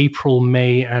ended in April,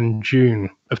 May, and June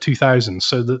of 2000,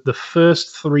 so the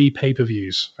first 3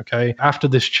 pay-per-views, okay, after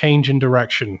this change in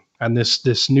direction and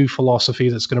this new philosophy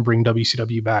that's going to bring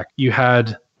WCW back, you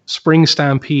had Spring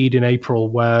Stampede in April,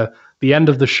 where the end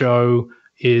of the show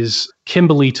is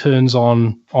Kimberly turns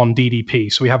on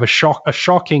DDP. So we have a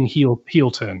shocking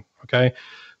heel turn. Okay.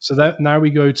 So that now we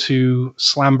go to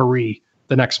Slamboree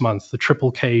the next month, the Triple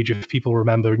Cage, if people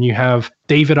remember, and you have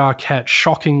David Arquette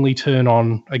shockingly turn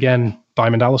on, again,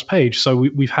 Diamond Dallas Page. So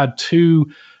we've had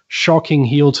 2 shocking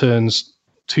heel turns,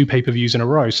 2 pay-per-views in a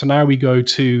row. So now we go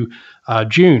to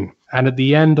June. And at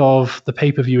the end of the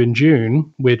pay-per-view in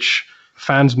June, which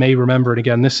fans may remember, and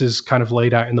again, this is kind of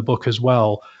laid out in the book as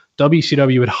well,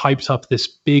 WCW had hyped up this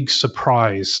big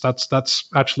surprise. That's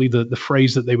actually the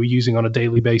phrase that they were using on a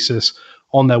daily basis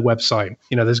on their website.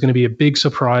 There's going to be a big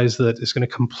surprise that is going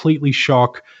to completely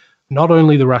shock not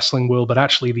only the wrestling world, but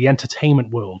actually the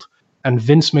entertainment world. And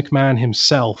Vince McMahon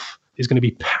himself is going to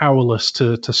be powerless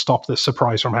to stop this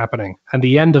surprise from happening. And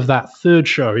the end of that 3rd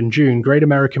show in June, Great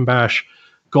American Bash,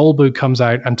 Goldberg comes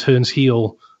out and turns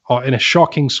heel in a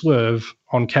shocking swerve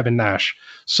on Kevin Nash.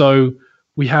 So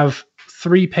we have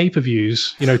 3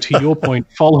 pay-per-views, to your point,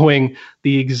 following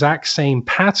the exact same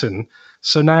pattern.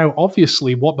 So now,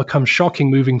 obviously, what becomes shocking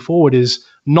moving forward is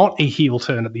not a heel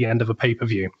turn at the end of a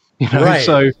pay-per-view. Right.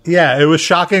 So yeah, it was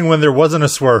shocking when there wasn't a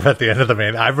swerve at the end of the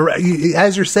main.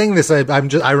 As you're saying this,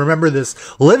 I remember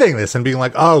living this and being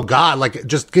like, oh God, like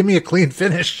just give me a clean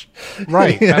finish.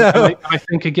 Right. And I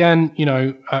think again,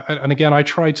 I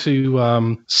try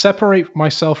to separate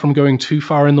myself from going too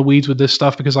far in the weeds with this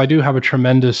stuff, because I do have a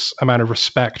tremendous amount of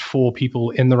respect for people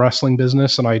in the wrestling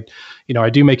business, and I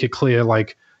do make it clear,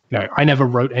 like, I never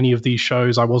wrote any of these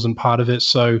shows. I wasn't part of it.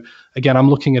 So again, I'm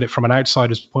looking at it from an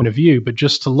outsider's point of view, but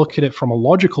just to look at it from a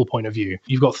logical point of view,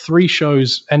 you've got 3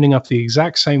 shows ending up the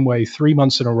exact same way 3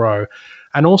 months in a row.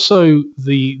 and also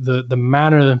the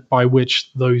manner by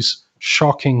which those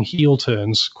shocking heel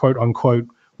turns, quote unquote,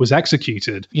 was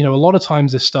executed. You know, a lot of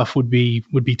times this stuff would be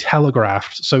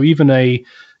telegraphed. So even a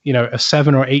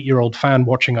 7 or 8 year old fan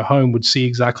watching at home would see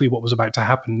exactly what was about to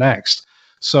happen next.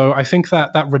 So I think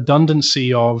that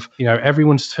redundancy of,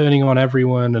 everyone's turning on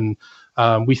everyone,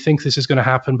 and we think this is going to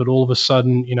happen, but all of a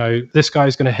sudden, this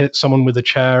guy's going to hit someone with a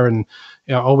chair, and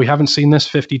we haven't seen this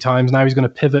 50 times. Now he's going to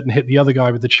pivot and hit the other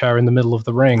guy with the chair in the middle of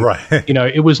the ring. Right.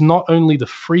 It was not only the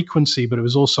frequency, but it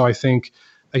was also, I think,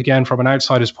 again, from an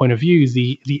outsider's point of view,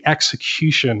 the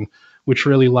execution, which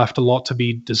really left a lot to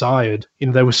be desired.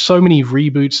 There were so many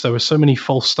reboots, there were so many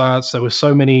false starts, there were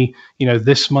so many,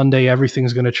 this Monday,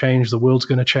 everything's going to change, the world's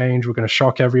going to change, we're going to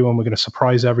shock everyone, we're going to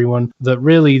surprise everyone, that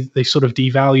really they sort of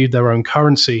devalued their own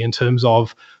currency in terms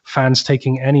of fans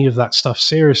taking any of that stuff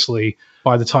seriously.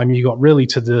 By the time you got really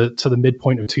to the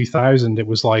midpoint of 2000, it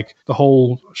was like the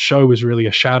whole show was really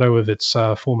a shadow of its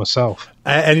former self.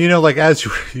 And like as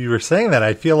you were saying that,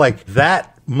 I feel like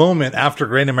that moment after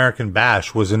Great American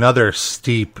Bash was another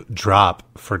steep drop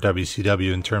for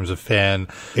WCW in terms of fan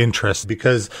interest,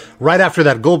 because right after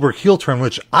that Goldberg heel turn,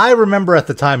 which I remember at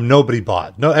the time nobody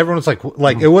bought. No, everyone was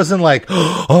like it wasn't like,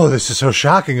 oh, this is so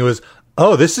shocking. It was,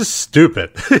 oh, this is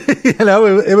stupid.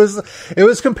 It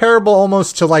was comparable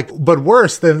almost to but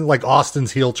worse than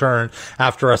Austin's heel turn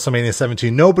after WrestleMania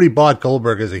 17. Nobody bought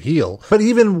Goldberg as a heel. But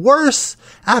even worse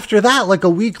after that, a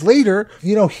week later,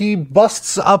 he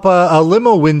busts up a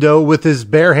limo window with his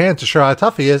bare hand to show how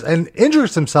tough he is and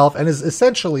injures himself and is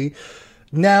essentially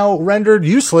now rendered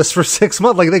useless for 6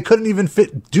 months. They couldn't even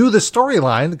do the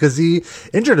storyline because he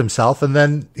injured himself, and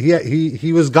then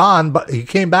he was gone, but he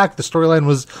came back. The storyline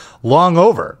was long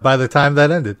over by the time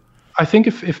that ended. I think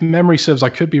if memory serves, I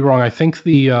could be wrong. I think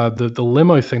the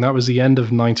limo thing, that was the end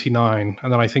of 99,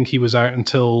 and then I think he was out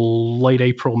until late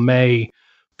April, May.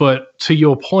 But to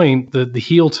your point, the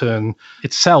heel turn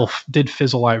itself did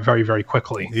fizzle out very, very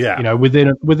quickly. Yeah.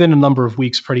 Within a number of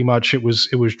weeks, pretty much it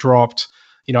was dropped.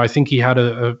 I think he had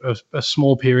a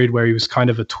small period where he was kind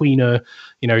of a tweener.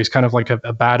 He's kind of like a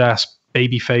badass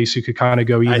baby face who could kind of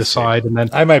go either side. And then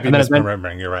I might be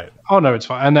misremembering. You're right. Oh no, it's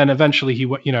fine. And then eventually he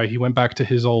went back to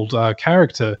his old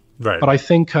character. Right. But I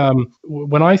think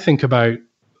when I think about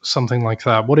something like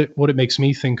that, what it makes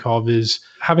me think of is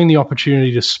having the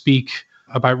opportunity to speak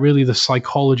about really the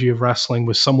psychology of wrestling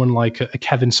with someone like a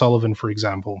Kevin Sullivan, for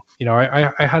example.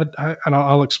 I had, and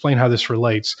I'll explain how this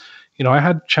relates. I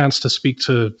had a chance to speak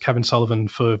to Kevin Sullivan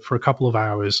for a couple of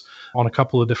hours on a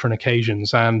couple of different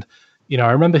occasions. And,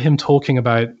 I remember him talking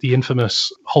about the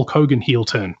infamous Hulk Hogan heel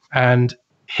turn and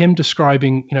him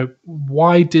describing,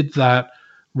 why did that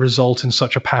result in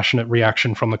such a passionate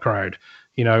reaction from the crowd?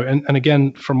 And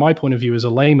again, from my point of view as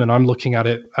a layman, I'm looking at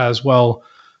it as well,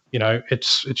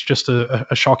 it's just a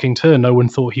shocking turn. No one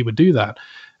thought he would do that.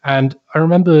 And I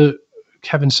remember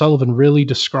Kevin Sullivan really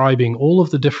describing all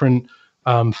of the different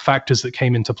factors that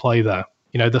came into play there.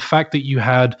 The fact that you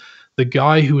had the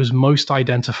guy who was most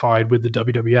identified with the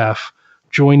WWF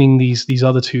joining these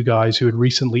other two guys who had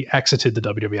recently exited the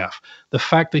WWF. The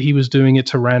fact that he was doing it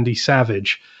to Randy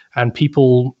Savage, and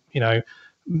people,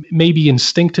 maybe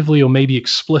instinctively or maybe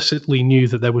explicitly knew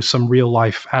that there was some real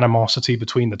life animosity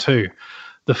between the two.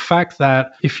 The fact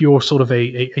that if you're sort of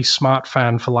a smart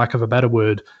fan, for lack of a better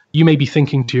word, you may be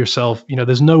thinking to yourself,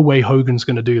 there's no way Hogan's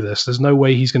going to do this. There's no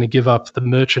way he's going to give up the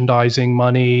merchandising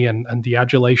money and the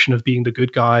adulation of being the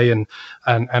good guy and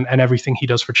everything he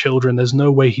does for children. There's no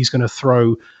way he's going to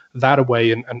throw that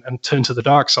away and turn to the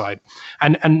dark side.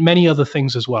 And many other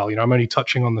things as well. I'm only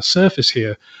touching on the surface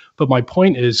here, but my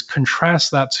point is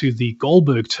contrast that to the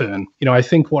Goldberg turn. I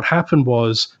think what happened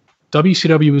was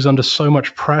WCW was under so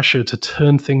much pressure to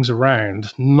turn things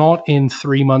around, not in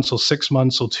 3 months or 6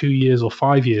 months or 2 years or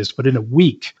 5 years, but in a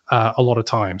week, a lot of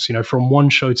times, from one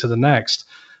show to the next,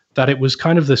 that it was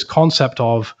kind of this concept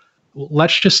of,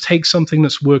 let's just take something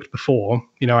that's worked before,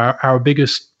 our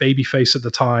biggest babyface at the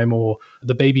time, or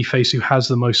the babyface who has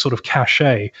the most sort of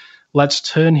cachet. Let's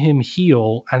turn him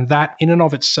heel, and that in and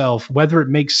of itself, whether it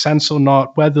makes sense or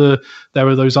not, whether there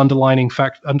are those underlying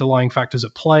factors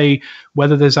at play,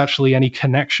 whether there's actually any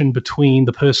connection between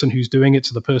the person who's doing it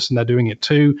to the person they're doing it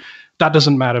to, that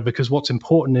doesn't matter, because what's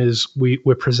important is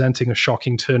we're presenting a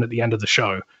shocking turn at the end of the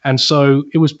show. And so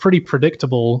it was pretty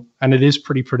predictable, and it is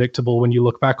pretty predictable when you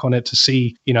look back on it to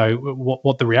see,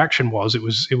 what the reaction was. It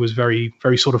was very,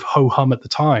 very sort of ho-hum at the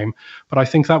time, but I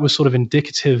think that was sort of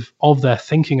indicative of their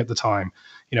thinking at the time.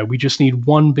 We just need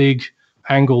one big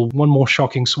angle, one more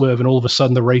shocking swerve, and all of a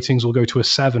sudden the ratings will go to a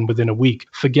 7 within a week,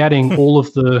 forgetting all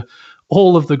of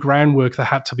the groundwork that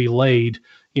had to be laid,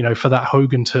 for that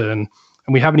Hogan turn.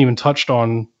 And we haven't even touched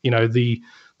on, the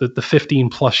 15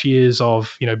 plus years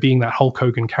of, being that Hulk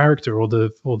Hogan character, or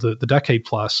the decade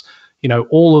plus,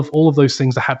 all of those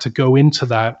things that had to go into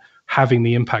that having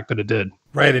the impact that it did.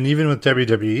 Right. And even with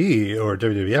WWE or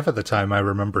WWF at the time, I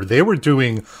remember they were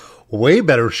doing way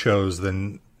better shows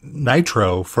than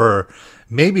Nitro for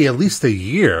maybe at least a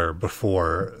year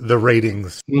before the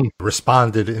ratings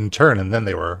responded in turn, and then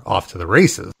they were off to the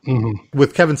races. Mm-hmm.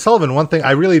 With Kevin Sullivan, one thing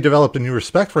I really developed a new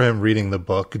respect for him reading the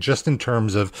book, just in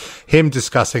terms of him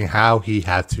discussing how he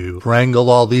had to wrangle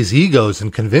all these egos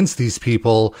and convince these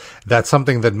people that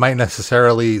something that might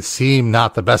necessarily seem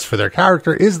not the best for their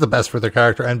character is the best for their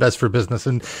character and best for business.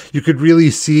 And you could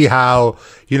really see how,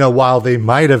 while they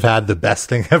might have had the best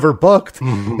thing ever booked,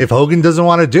 if Hogan doesn't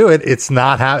want to do it, it's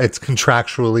contractually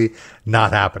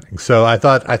not happening. So I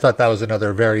thought that was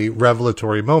another very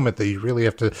revelatory moment, that you really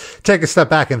have to take a step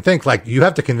back and think, like, you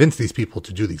have to convince these people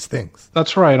to do these things.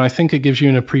 That's right. And I think it gives you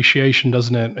an appreciation,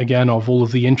 doesn't it, again, of all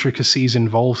of the intricacies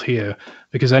involved here,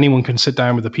 because anyone can sit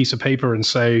down with a piece of paper and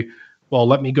say, well,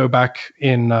 let me go back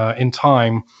in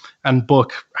time and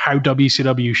book how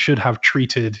WCW should have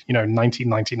treated,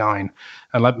 1999,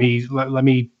 and let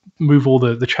me move all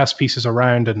the chess pieces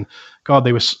around. And God,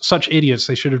 they were such idiots.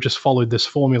 They should have just followed this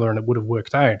formula and it would have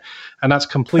worked out. And that's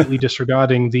completely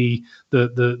disregarding the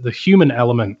human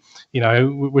element.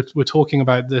 We're talking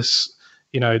about this.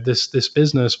 This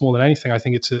business, more than anything, I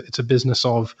think it's a business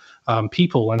of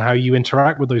people, and how you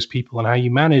interact with those people, and how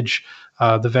you manage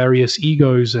the various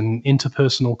egos and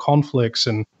interpersonal conflicts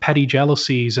and petty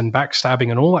jealousies and backstabbing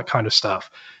and all that kind of stuff.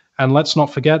 And let's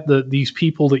not forget that these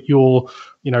people that you're,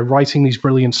 writing these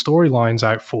brilliant storylines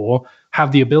out for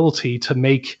have the ability to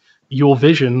make your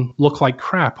vision look like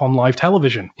crap on live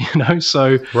television,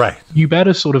 so right. You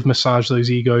better sort of massage those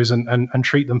egos and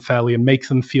treat them fairly, and make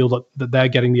them feel that they're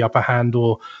getting the upper hand,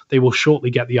 or they will shortly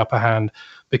get the upper hand,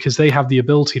 because they have the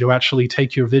ability to actually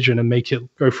take your vision and make it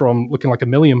go from looking like $1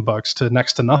 million to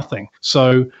next to nothing.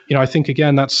 So, I think,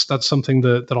 again, that's something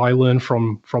that I learned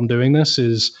from doing this,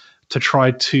 is to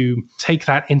try to take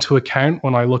that into account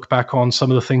when I look back on some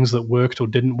of the things that worked or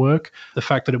didn't work. The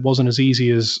fact that it wasn't as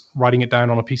easy as writing it down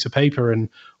on a piece of paper and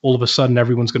all of a sudden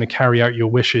everyone's going to carry out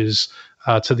your wishes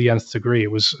to the nth degree.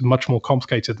 It was much more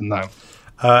complicated than that.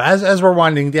 As we're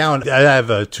winding down, I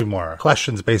have two more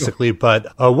questions, basically.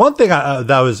 But one thing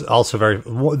that was also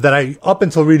up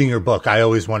until reading your book, I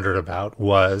always wondered about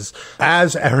was,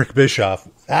 as Eric Bischoff,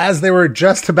 as they were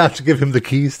just about to give him the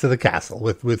keys to the castle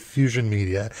with Fusion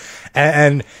Media.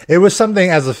 And it was something,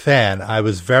 as a fan, I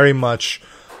was very much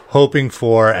hoping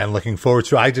for and looking forward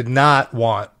to. I did not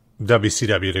want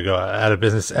WCW to go out of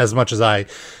business, as much as I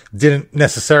didn't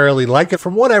necessarily like it.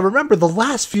 From what I remember, the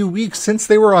last few weeks, since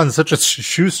they were on such a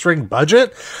shoestring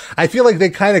budget, I feel like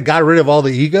they kind of got rid of all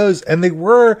the egos, and they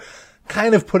were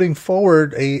kind of putting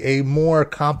forward a more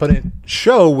competent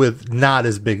show with not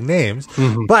as big names.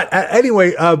 Mm-hmm. But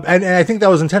anyway, and I think that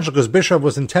was intentional, because Bischoff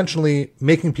was intentionally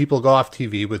making people go off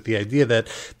TV with the idea that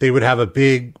they would have a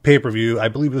big pay-per-view. I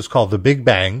believe it was called The Big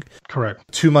Bang. Correct.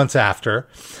 2 months after.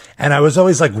 And I was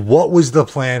always like, what was the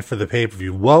plan for the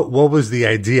pay-per-view? What was the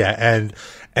idea? And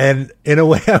in a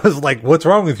way, I was like, what's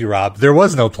wrong with you, Rob? There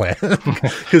was no plan.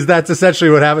 Because that's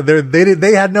essentially what happened.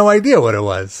 They had no idea what it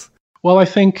was. Well, I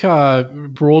think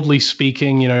broadly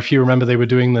speaking, if you remember, they were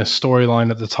doing this storyline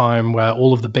at the time where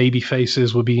all of the baby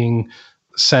faces were being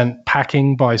sent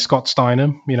packing by Scott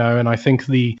Steiner, and I think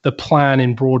the plan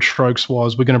in broad strokes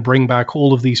was, we're going to bring back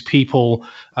all of these people,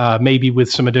 maybe with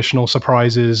some additional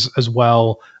surprises as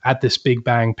well at this Big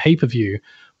Bang pay-per-view.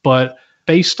 But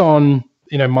based on,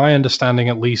 my understanding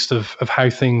at least of how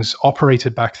things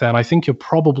operated back then, I think you're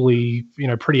probably,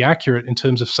 pretty accurate in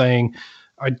terms of saying,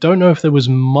 I don't know if there was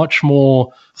much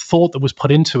more thought that was put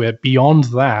into it beyond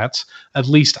that, at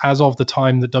least as of the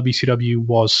time that WCW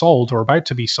was sold or about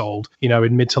to be sold,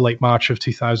 in mid to late March of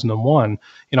 2001.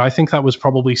 I think that was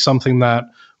probably something that,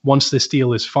 once this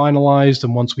deal is finalized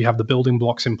and once we have the building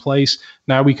blocks in place,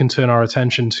 now we can turn our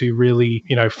attention to really,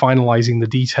 finalizing the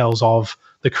details of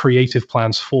the creative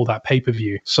plans for that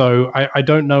pay-per-view. So I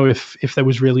don't know if there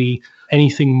was really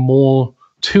anything more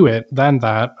to it than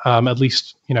that, at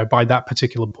least, by that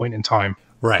particular point in time.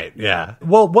 Right, yeah.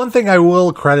 Well, one thing I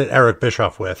will credit Eric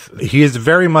Bischoff with, he is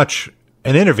very much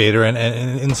an innovator and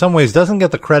in some ways doesn't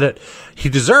get the credit he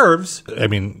deserves. I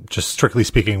mean, just strictly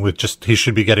speaking, he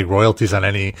should be getting royalties on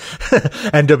any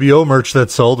NWO merch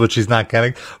that's sold, which he's not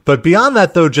getting. But beyond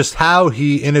that, though, just how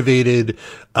he innovated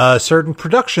certain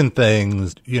production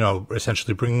things,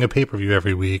 essentially bringing a pay-per-view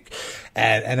every week.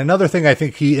 And another thing I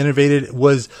think he innovated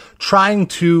was trying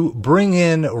to bring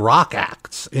in rock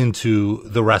acts into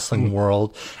the wrestling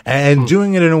world and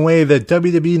doing it in a way that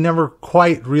WWE never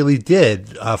quite really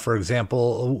did. For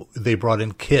example, they brought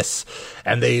in Kiss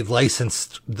and they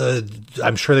licensed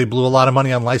I'm sure they blew a lot of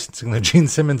money on licensing the Gene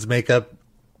Simmons makeup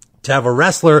to have a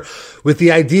wrestler with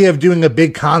the idea of doing a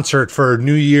big concert for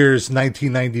New Year's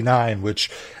 1999,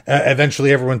 which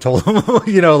eventually everyone told him,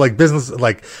 business,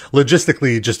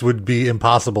 logistically just would be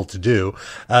impossible to do.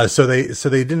 So they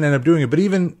didn't end up doing it. But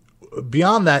even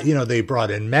beyond that, they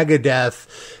brought in Megadeth,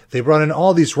 they brought in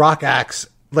all these rock acts.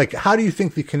 How do you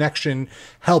think the connection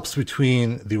helps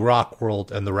between the rock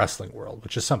world and the wrestling world,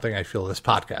 which is something I feel this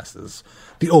podcast is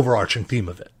the overarching theme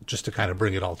of it, just to kind of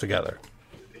bring it all together?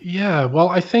 Yeah, well,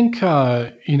 I think,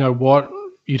 what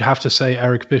you'd have to say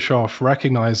Eric Bischoff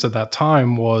recognized at that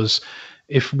time was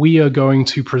if we are going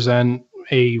to present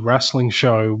a wrestling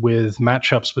show with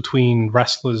matchups between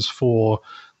wrestlers for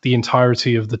the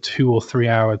entirety of the 2 or 3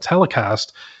 hour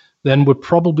telecast, then we're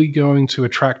probably going to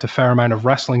attract a fair amount of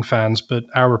wrestling fans, but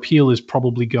our appeal is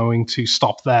probably going to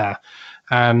stop there.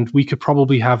 And we could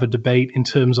probably have a debate in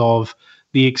terms of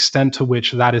the extent to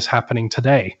which that is happening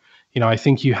today. I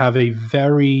think you have a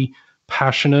very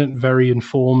passionate, very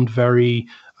informed, very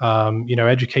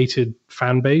educated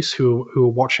fan base who are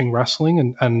watching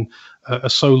wrestling and are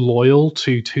so loyal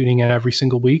to tuning in every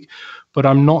single week. But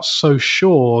I'm not so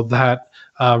sure that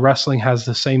wrestling has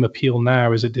the same appeal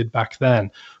now as it did back then,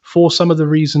 for some of the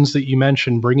reasons that you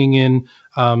mentioned, bringing in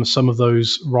some of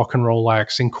those rock and roll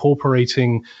acts,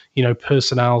 incorporating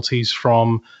personalities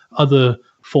from other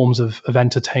forms of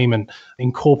entertainment,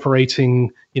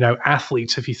 incorporating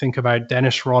athletes. If you think about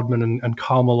Dennis Rodman and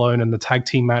Karl Malone and the tag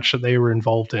team match that they were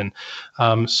involved in,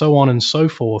 so on and so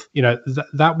forth.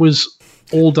 That was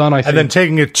all done, I think. And then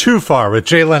taking it too far with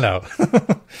Jay Leno.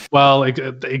 Well,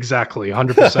 exactly,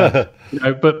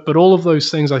 100%. But all of those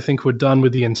things I think were done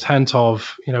with the intent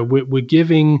of, we're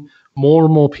giving more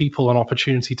and more people an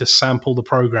opportunity to sample the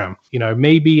program.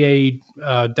 Maybe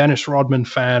a Dennis Rodman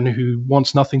fan who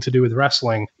wants nothing to do with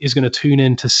wrestling is going to tune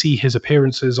in to see his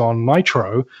appearances on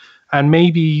Nitro. And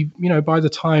maybe, by the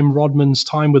time Rodman's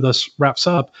time with us wraps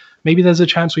up, maybe there's a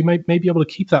chance we may be able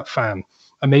to keep that fan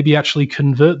and maybe actually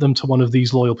convert them to one of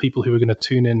these loyal people who are going to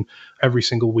tune in every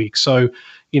single week. So,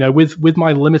 with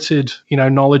my limited,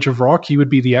 knowledge of rock, you would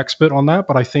be the expert on that.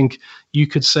 But I think you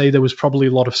could say there was probably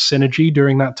a lot of synergy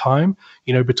during that time,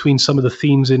 between some of the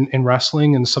themes in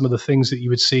wrestling and some of the things that you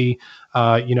would see,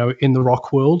 in the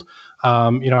rock world.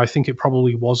 I think it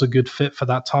probably was a good fit for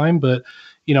that time. But,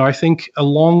 I think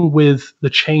along with the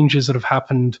changes that have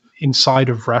happened inside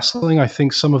of wrestling, I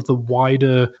think some of the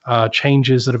wider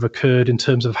changes that have occurred in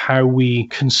terms of how we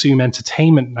consume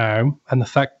entertainment now, and the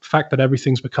fact that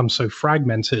everything's become so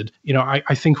fragmented,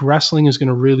 I think wrestling is going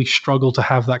to really struggle to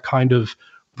have that kind of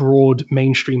broad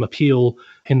mainstream appeal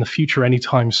in the future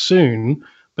anytime soon.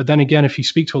 But then again, if you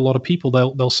speak to a lot of people,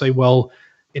 they'll say, well,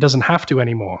 it doesn't have to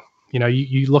anymore.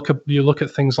 You look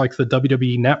at things like the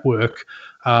WWE Network,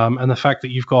 and the fact that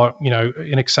you've got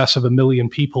in excess of 1 million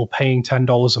people paying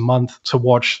 $10 a month to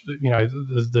watch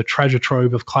the treasure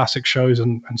trove of classic shows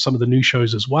and some of the new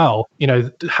shows as well.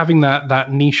 Having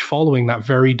that niche following, that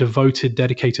very devoted,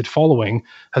 dedicated following,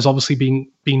 has obviously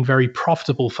been very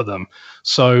profitable for them.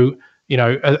 So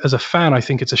as a fan, I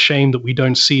think it's a shame that we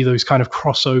don't see those kind of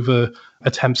crossover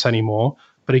attempts anymore.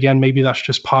 But again, maybe that's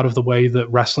just part of the way that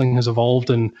wrestling has evolved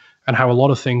and how a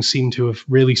lot of things seem to have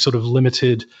really sort of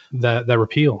limited their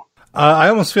appeal. I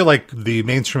almost feel like the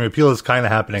mainstream appeal is kind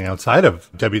of happening outside of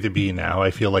WWE now.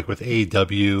 I feel like with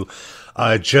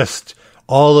AEW, just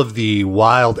all of the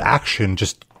wild action,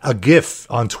 just a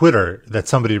GIF on Twitter that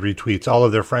somebody retweets, all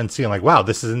of their friends seeing like, wow,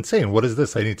 this is insane. What is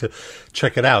this? I need to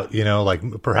check it out.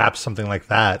 Perhaps something like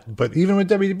that. But even with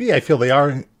WWE, I feel they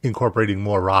are incorporating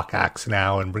more rock acts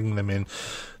now and bringing them in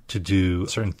to do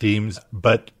certain themes.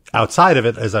 But outside of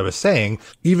it, as I was saying,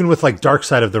 even with like Dark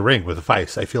Side of the Ring with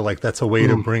Vice, I feel like that's a way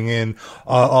to bring in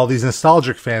all these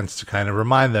nostalgic fans to kind of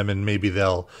remind them, and maybe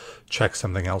they'll check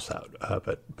something else out.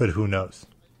 But who knows?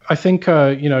 I think,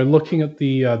 looking at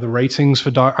the ratings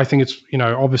for Dark, I think it's,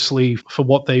 obviously for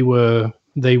what they were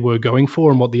going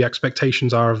for and what the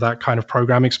expectations are of that kind of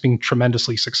program, it's been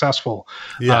tremendously successful.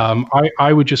 Yeah.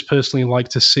 I would just personally like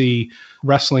to see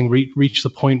wrestling reach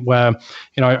the point where,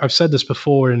 I've said this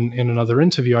before in another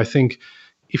interview, I think,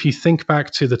 if you think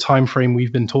back to the time frame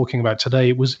we've been talking about today,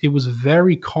 it was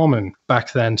very common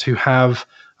back then to have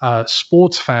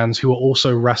sports fans who are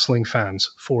also wrestling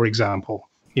fans, for example.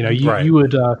 You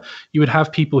would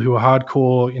have people who are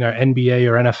hardcore, NBA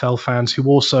or NFL fans who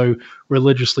also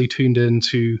religiously tuned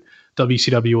into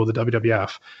WCW or the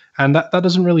WWF. And that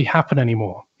doesn't really happen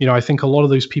anymore. I think a lot of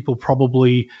those people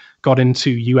probably got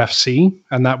into UFC,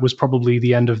 and that was probably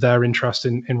the end of their interest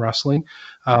in wrestling.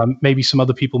 Maybe some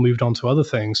other people moved on to other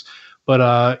things. But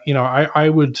I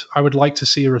would like to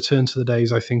see a return to the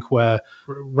days, I think, where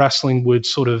wrestling would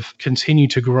sort of continue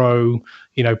to grow,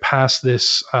 past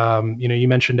this. You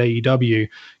mentioned AEW.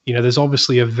 There's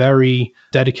obviously a very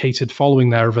dedicated following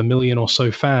there of 1 million or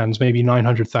so fans, maybe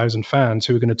 900,000 fans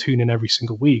who are going to tune in every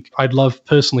single week. I'd love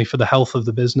personally, for the health of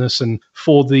the business and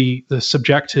for the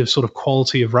subjective sort of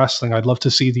quality of wrestling, I'd love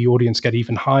to see the audience get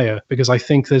even higher, because I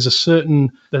think there's a certain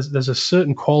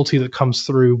quality that comes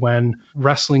through when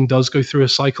wrestling does go through a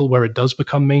cycle where it does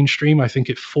become mainstream. I think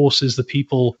it forces the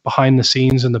people behind the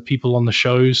scenes and the people on the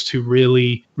shows to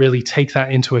really, really take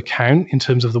that into account in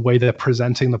terms of the way they're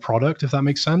presenting the product, if that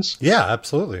makes sense. Yeah,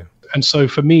 absolutely. And so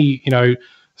for me,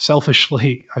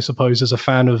 selfishly, I suppose, as a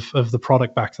fan of the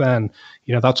product back then,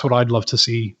 that's what I'd love to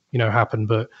see, happen.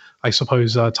 But I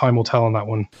suppose time will tell on that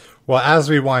one. Well, as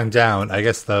we wind down, I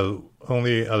guess the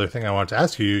only other thing I wanted to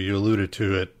ask you, you alluded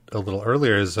to it a little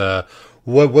earlier, is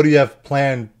what do you have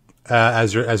planned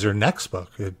as your next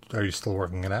book? Are you still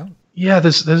working it out? Yeah,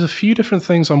 there's a few different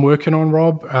things I'm working on,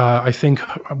 Rob. I think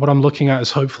what I'm looking at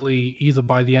is hopefully either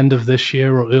by the end of this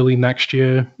year or early next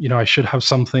year, I should have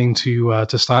something to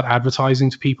start advertising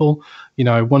to people.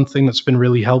 One thing that's been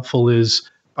really helpful is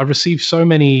I've received so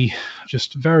many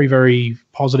just very, very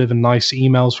positive and nice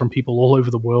emails from people all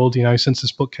over the world, since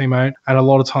this book came out. And a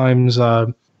lot of times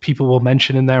people will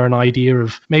mention in there an idea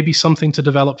of maybe something to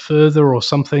develop further, or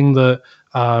something that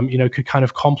could kind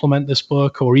of complement this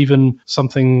book, or even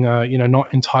something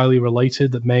not entirely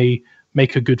related that may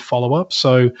make a good follow-up.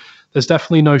 So there's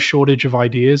definitely no shortage of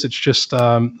ideas. It's just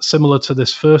similar to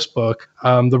this first book.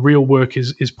 The real work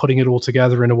is putting it all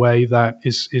together in a way that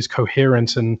is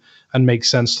coherent and makes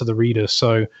sense to the reader.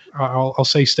 So I'll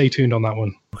say stay tuned on that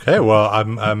one. Okay, well,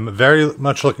 I'm very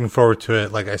much looking forward to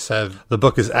it. Like I said, the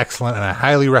book is excellent, and I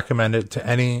highly recommend it to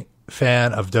any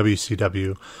fan of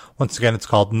WCW. Once again, it's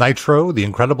called Nitro: The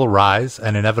Incredible Rise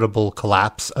and Inevitable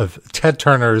Collapse of Ted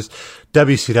Turner's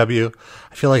WCW.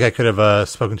 I feel like I could have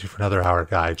spoken to you for another hour,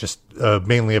 Guy, just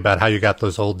mainly about how you got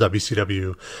those old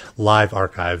WCW live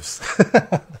archives.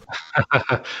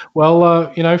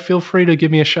 Well, feel free to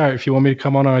give me a shout if you want me to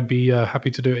come on. I'd be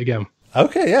happy to do it again.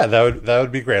 Okay, yeah, that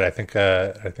would be great. I think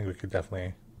we could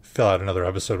definitely fill out another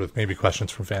episode with maybe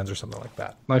questions from fans or something like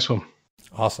that. Nice one.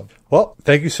 Awesome. Well,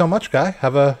 thank you so much, Guy.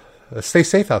 Have stay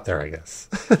safe out there, I guess.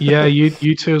 Yeah,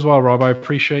 you too as well, Rob. I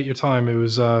appreciate your time. It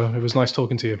was nice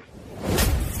talking to you.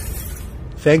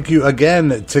 Thank you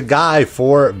again to Guy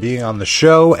for being on the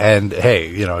show. And hey,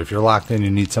 if you're locked in, you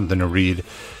need something to read,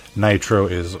 Nitro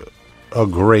is a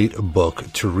great book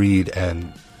to read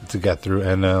and to get through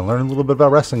and learn a little bit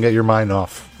about wrestling, get your mind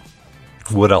off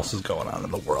what else is going on in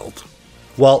the world.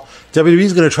 Well, WWE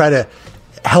is going to try to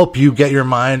help you get your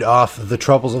mind off the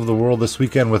troubles of the world this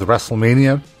weekend with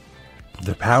WrestleMania.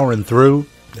 They're powering through.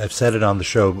 I've said it on the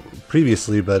show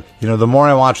previously, but the more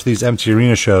I watch these empty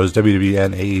arena shows, WWE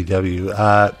and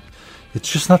AEW,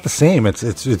 it's just not the same.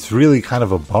 It's really kind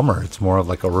of a bummer. It's more of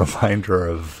like a reminder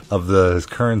of the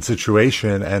current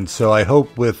situation. And so I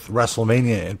hope with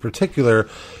WrestleMania in particular,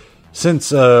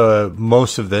 since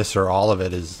most of this or all of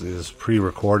it is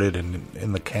pre-recorded and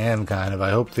in the can kind of,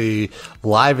 I hope they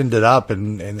livened it up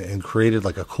and created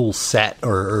like a cool set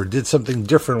or did something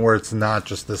different where it's not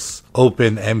just this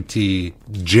open, empty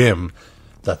gym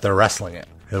that they're wrestling in.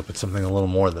 I hope it's something a little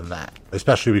more than that,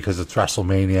 especially because it's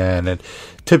WrestleMania, and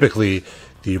typically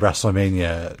the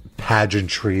WrestleMania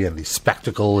pageantry and the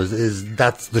spectacle is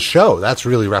that's the show. That's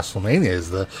really WrestleMania,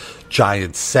 is the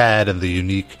giant set and the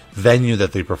unique venue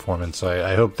that they perform in. So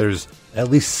I hope there's at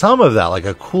least some of that, like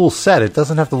a cool set. It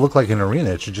doesn't have to look like an arena.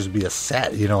 It should just be a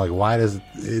set. Why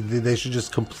they should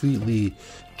just completely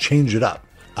change it up.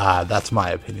 That's my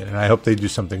opinion. And I hope they do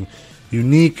something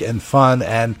unique and fun.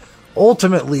 And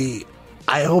ultimately,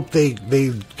 I hope they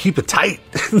keep it tight.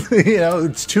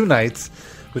 It's 2 nights,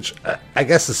 which I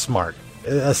guess is smart.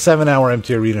 A 7-hour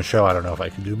empty arena show, I don't know if I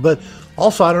can do. But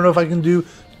also, I don't know if I can do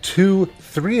 2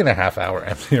 3.5-hour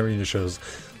empty arena shows.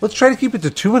 Let's try to keep it to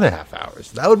 2.5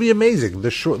 hours. That would be amazing.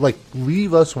 The short,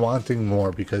 leave us wanting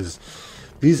more, because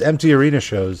these empty arena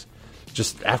shows,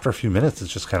 just after a few minutes,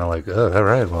 it's just kind of like, oh, all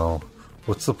right, well,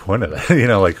 what's the point of that?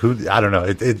 Like who? I don't know.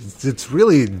 It's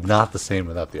really not the same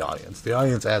without the audience. The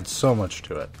audience adds so much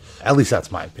to it. At least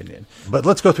that's my opinion. But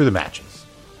let's go through the matches.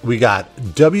 We got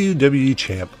WWE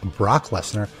champ Brock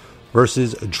Lesnar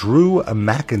versus Drew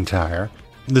McIntyre.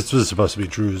 This was supposed to be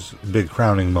Drew's big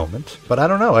crowning moment, but I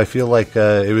don't know. I feel like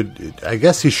it would. I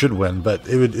guess he should win, but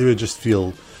it would just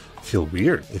feel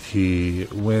weird if he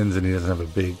wins and he doesn't have a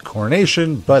big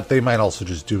coronation. But they might also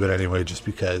just do it anyway, just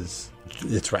because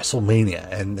it's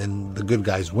WrestleMania and the good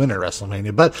guys win at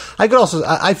WrestleMania. But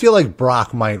I feel like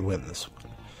Brock might win this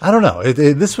one. I don't know.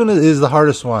 This one is the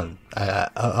hardest one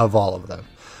of all of them,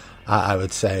 I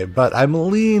would say. But I'm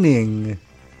leaning.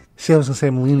 See, I was going to say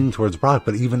I'm leaning towards Brock,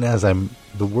 but even as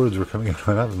the words were coming out of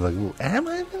my mouth, I'm like, well, am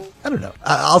I? I don't know.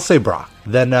 I'll say Brock.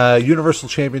 Then Universal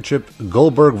Championship,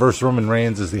 Goldberg versus Roman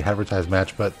Reigns is the advertised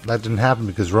match, but that didn't happen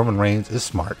because Roman Reigns is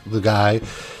smart. The guy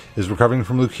is recovering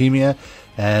from leukemia,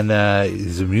 and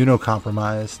he's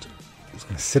immunocompromised. He's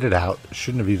going to sit it out.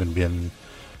 Shouldn't have even been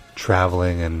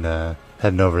traveling and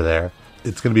heading over there.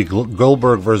 It's going to be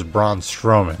Goldberg versus Braun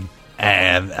Strowman.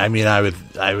 And, I mean, I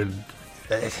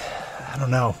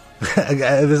don't know.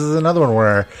 This is another one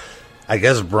where I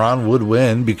guess Braun would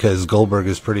win because Goldberg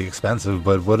is pretty expensive,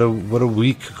 but what a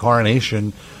weak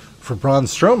coronation for Braun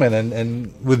Strowman.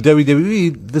 And with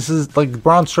WWE, this is like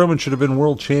Braun Strowman should have been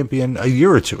world champion a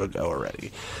year or two ago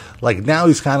already. Like now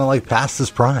he's kind of like past his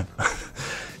prime.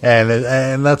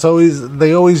 and that's always,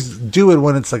 they always do it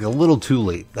when it's like a little too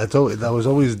late. That was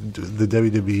always the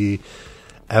WWE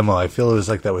MO. I feel it was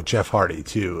like that with Jeff Hardy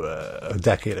too, a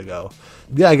decade ago.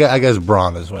 Yeah, I guess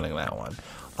Braun is winning that one.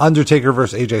 Undertaker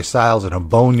versus AJ Styles in a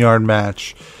boneyard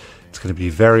match. It's going to be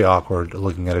very awkward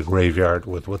looking at a graveyard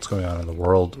with what's going on in the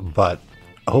world, but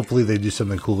hopefully they do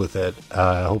something cool with it.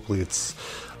 Hopefully it's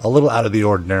a little out of the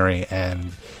ordinary,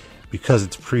 and because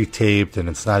it's pre-taped and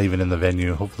it's not even in the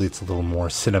venue, hopefully it's a little more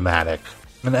cinematic.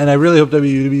 And I really hope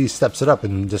WWE steps it up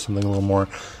and does something a little more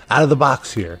out of the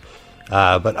box here.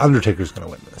 But Undertaker's going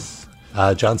to win this.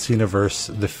 John Cena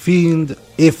versus The Fiend.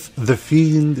 If The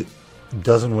Fiend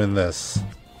doesn't win this,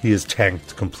 he is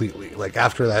tanked completely. Like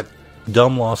after that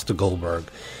dumb loss to Goldberg,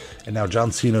 and now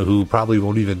John Cena, who probably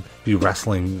won't even be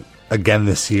wrestling again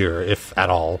this year, if at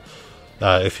all.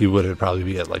 If he would, it'd probably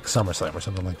be at like SummerSlam or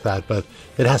something like that. But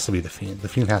it has to be The Fiend. The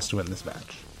Fiend has to win this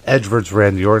match. Edge versus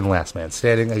Randy Orton, last man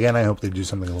standing. Again, I hope they do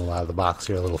something a little out of the box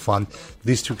here, a little fun.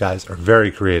 These two guys are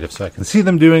very creative, so I can see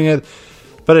them doing it.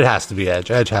 But it has to be Edge.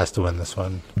 Edge has to win this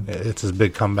one. It's his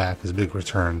big comeback, his big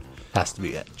return. Has to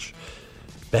be Edge.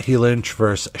 Becky Lynch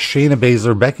versus Shayna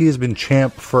Baszler. Becky has been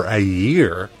champ for a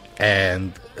year,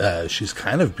 and she's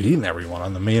kind of beaten everyone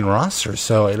on the main roster.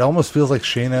 So it almost feels like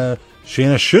Shayna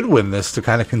should win this to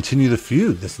kind of continue the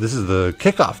feud. This is the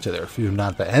kickoff to their feud,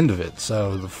 not the end of it.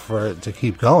 So for it to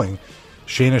keep going,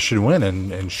 Shayna should win,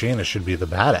 and Shayna should be the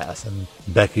badass. And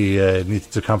Becky needs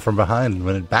to come from behind and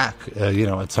win it back, at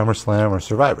SummerSlam or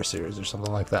Survivor Series or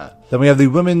something like that. Then we have the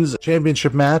Women's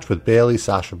Championship match with Bayley,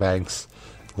 Sasha Banks,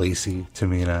 Lacey,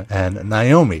 Tamina, and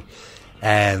Naomi.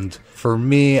 And for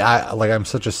me, I'm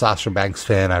such a Sasha Banks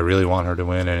fan. I really want her to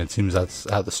win, and it seems that's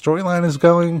how the storyline is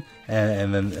going.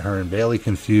 And then her and Bayley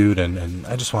can feud, and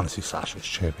I just want to see Sasha as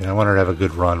champion. I want her to have a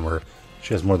good run where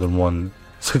she has more than one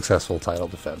successful title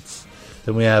defense.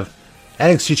 Then we have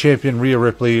NXT champion Rhea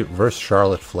Ripley versus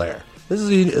Charlotte Flair. This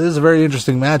is a very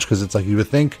interesting match because it's like you would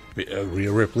think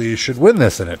Rhea Ripley should win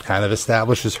this, and it kind of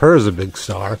establishes her as a big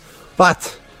star.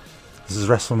 But this is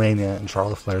WrestleMania, and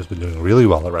Charlotte Flair has been doing really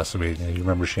well at WrestleMania. You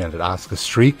remember she ended Asuka's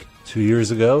streak 2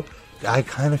 years ago. I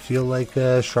kind of feel like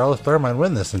Charlotte Flair might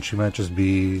win this, and she might just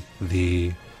be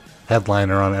the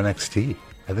headliner on NXT.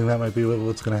 I think that might be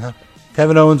what's going to happen.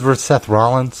 Kevin Owens versus Seth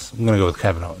Rollins. I'm going to go with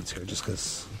Kevin Owens here just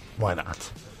because why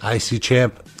not? IC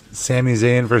champ Sami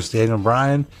Zayn versus Daniel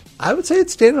Bryan. I would say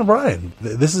it's Daniel Bryan.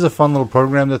 This is a fun little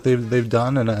program that they've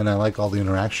done, and I like all the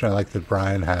interaction. I like that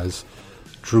Bryan has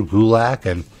Drew Gulak,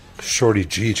 and Shorty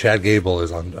G, Chad Gable,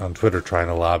 is on Twitter trying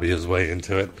to lobby his way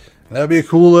into it. And that would be a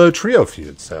cool trio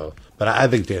feud. But I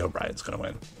think Daniel Bryan's going to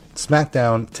win.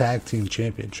 SmackDown Tag Team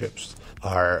Championships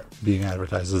are being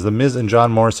advertised as The Miz and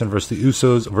John Morrison versus the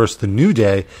Usos versus the New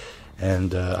Day.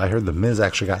 And I heard The Miz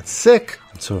actually got sick,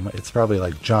 so it's probably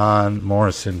like John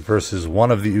Morrison versus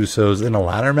one of the Usos in a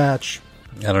ladder match.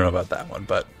 I don't know about that one,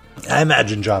 but I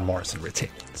imagine John Morrison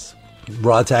retains.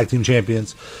 Raw Tag Team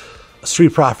Champions,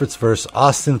 Street Profits versus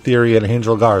Austin Theory and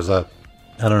Angel Garza.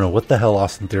 I don't know what the hell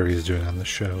Austin Theory is doing on this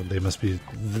show. They must be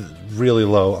really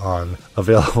low on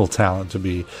available talent to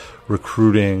be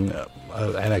recruiting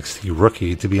an NXT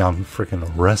rookie to be on freaking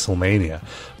WrestleMania.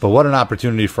 But what an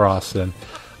opportunity for Austin.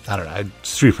 I don't know.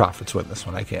 Street Profits win this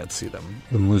one. I can't see them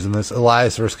losing this.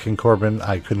 Elias versus King Corbin.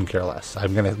 I couldn't care less.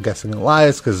 I'm guessing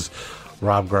Elias because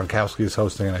Rob Gronkowski is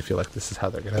hosting, and I feel like this is how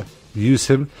they're going to use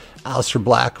him. Aleister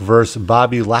Black versus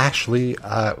Bobby Lashley.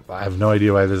 I have no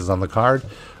idea why this is on the card,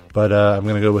 but I'm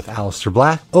going to go with Aleister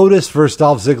Black. Otis versus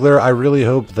Dolph Ziggler. I really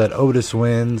hope that Otis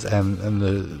wins and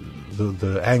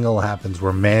the angle happens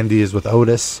where Mandy is with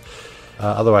Otis.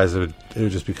 Otherwise, it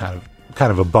would just be kind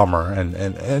of a bummer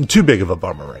and too big of a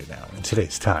bummer right now in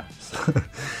today's times.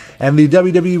 And the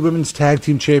WWE Women's Tag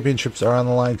Team Championships are on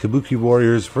the line. Kabuki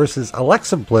Warriors versus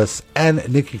Alexa Bliss and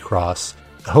Nikki Cross.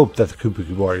 I hope that the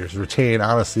Kabuki Warriors retain.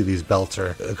 Honestly, these belts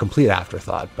are a complete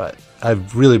afterthought, but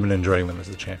I've really been enjoying them as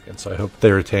the champion, so I hope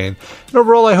they retain. And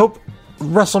overall, I hope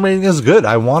WrestleMania is good.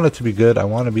 I want it to be good. I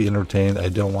want to be entertained. I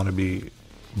don't want to be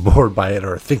bored by it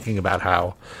or thinking about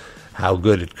how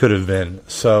good it could have been.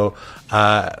 So,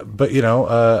 but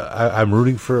I'm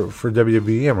rooting for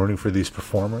WWE. I'm rooting for these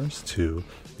performers,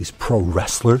 these pro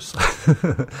wrestlers,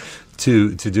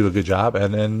 to do a good job.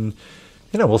 And then,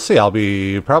 we'll see. I'll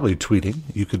be probably tweeting.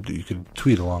 You could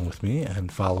tweet along with me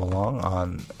and follow along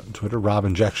on Twitter. Rob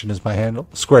Injection is my handle.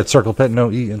 Squared Circle Pit,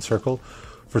 no E in circle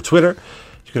for Twitter.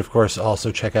 You can, of course,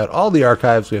 also check out all the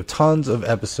archives. We have tons of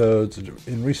episodes.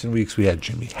 In recent weeks, we had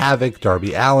Jimmy Havoc,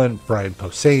 Darby Allin, Brian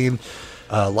Posehn.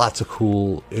 Lots of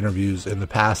cool interviews in the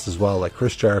past as well, like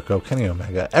Chris Jericho, Kenny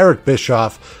Omega, Eric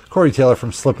Bischoff, Corey Taylor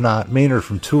from Slipknot, Maynard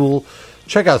from Tool.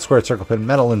 Check out Squared Circle Pit,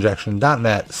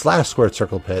 metalinjection.net/Squared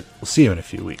Circle Pit. We'll see you in a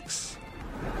few weeks.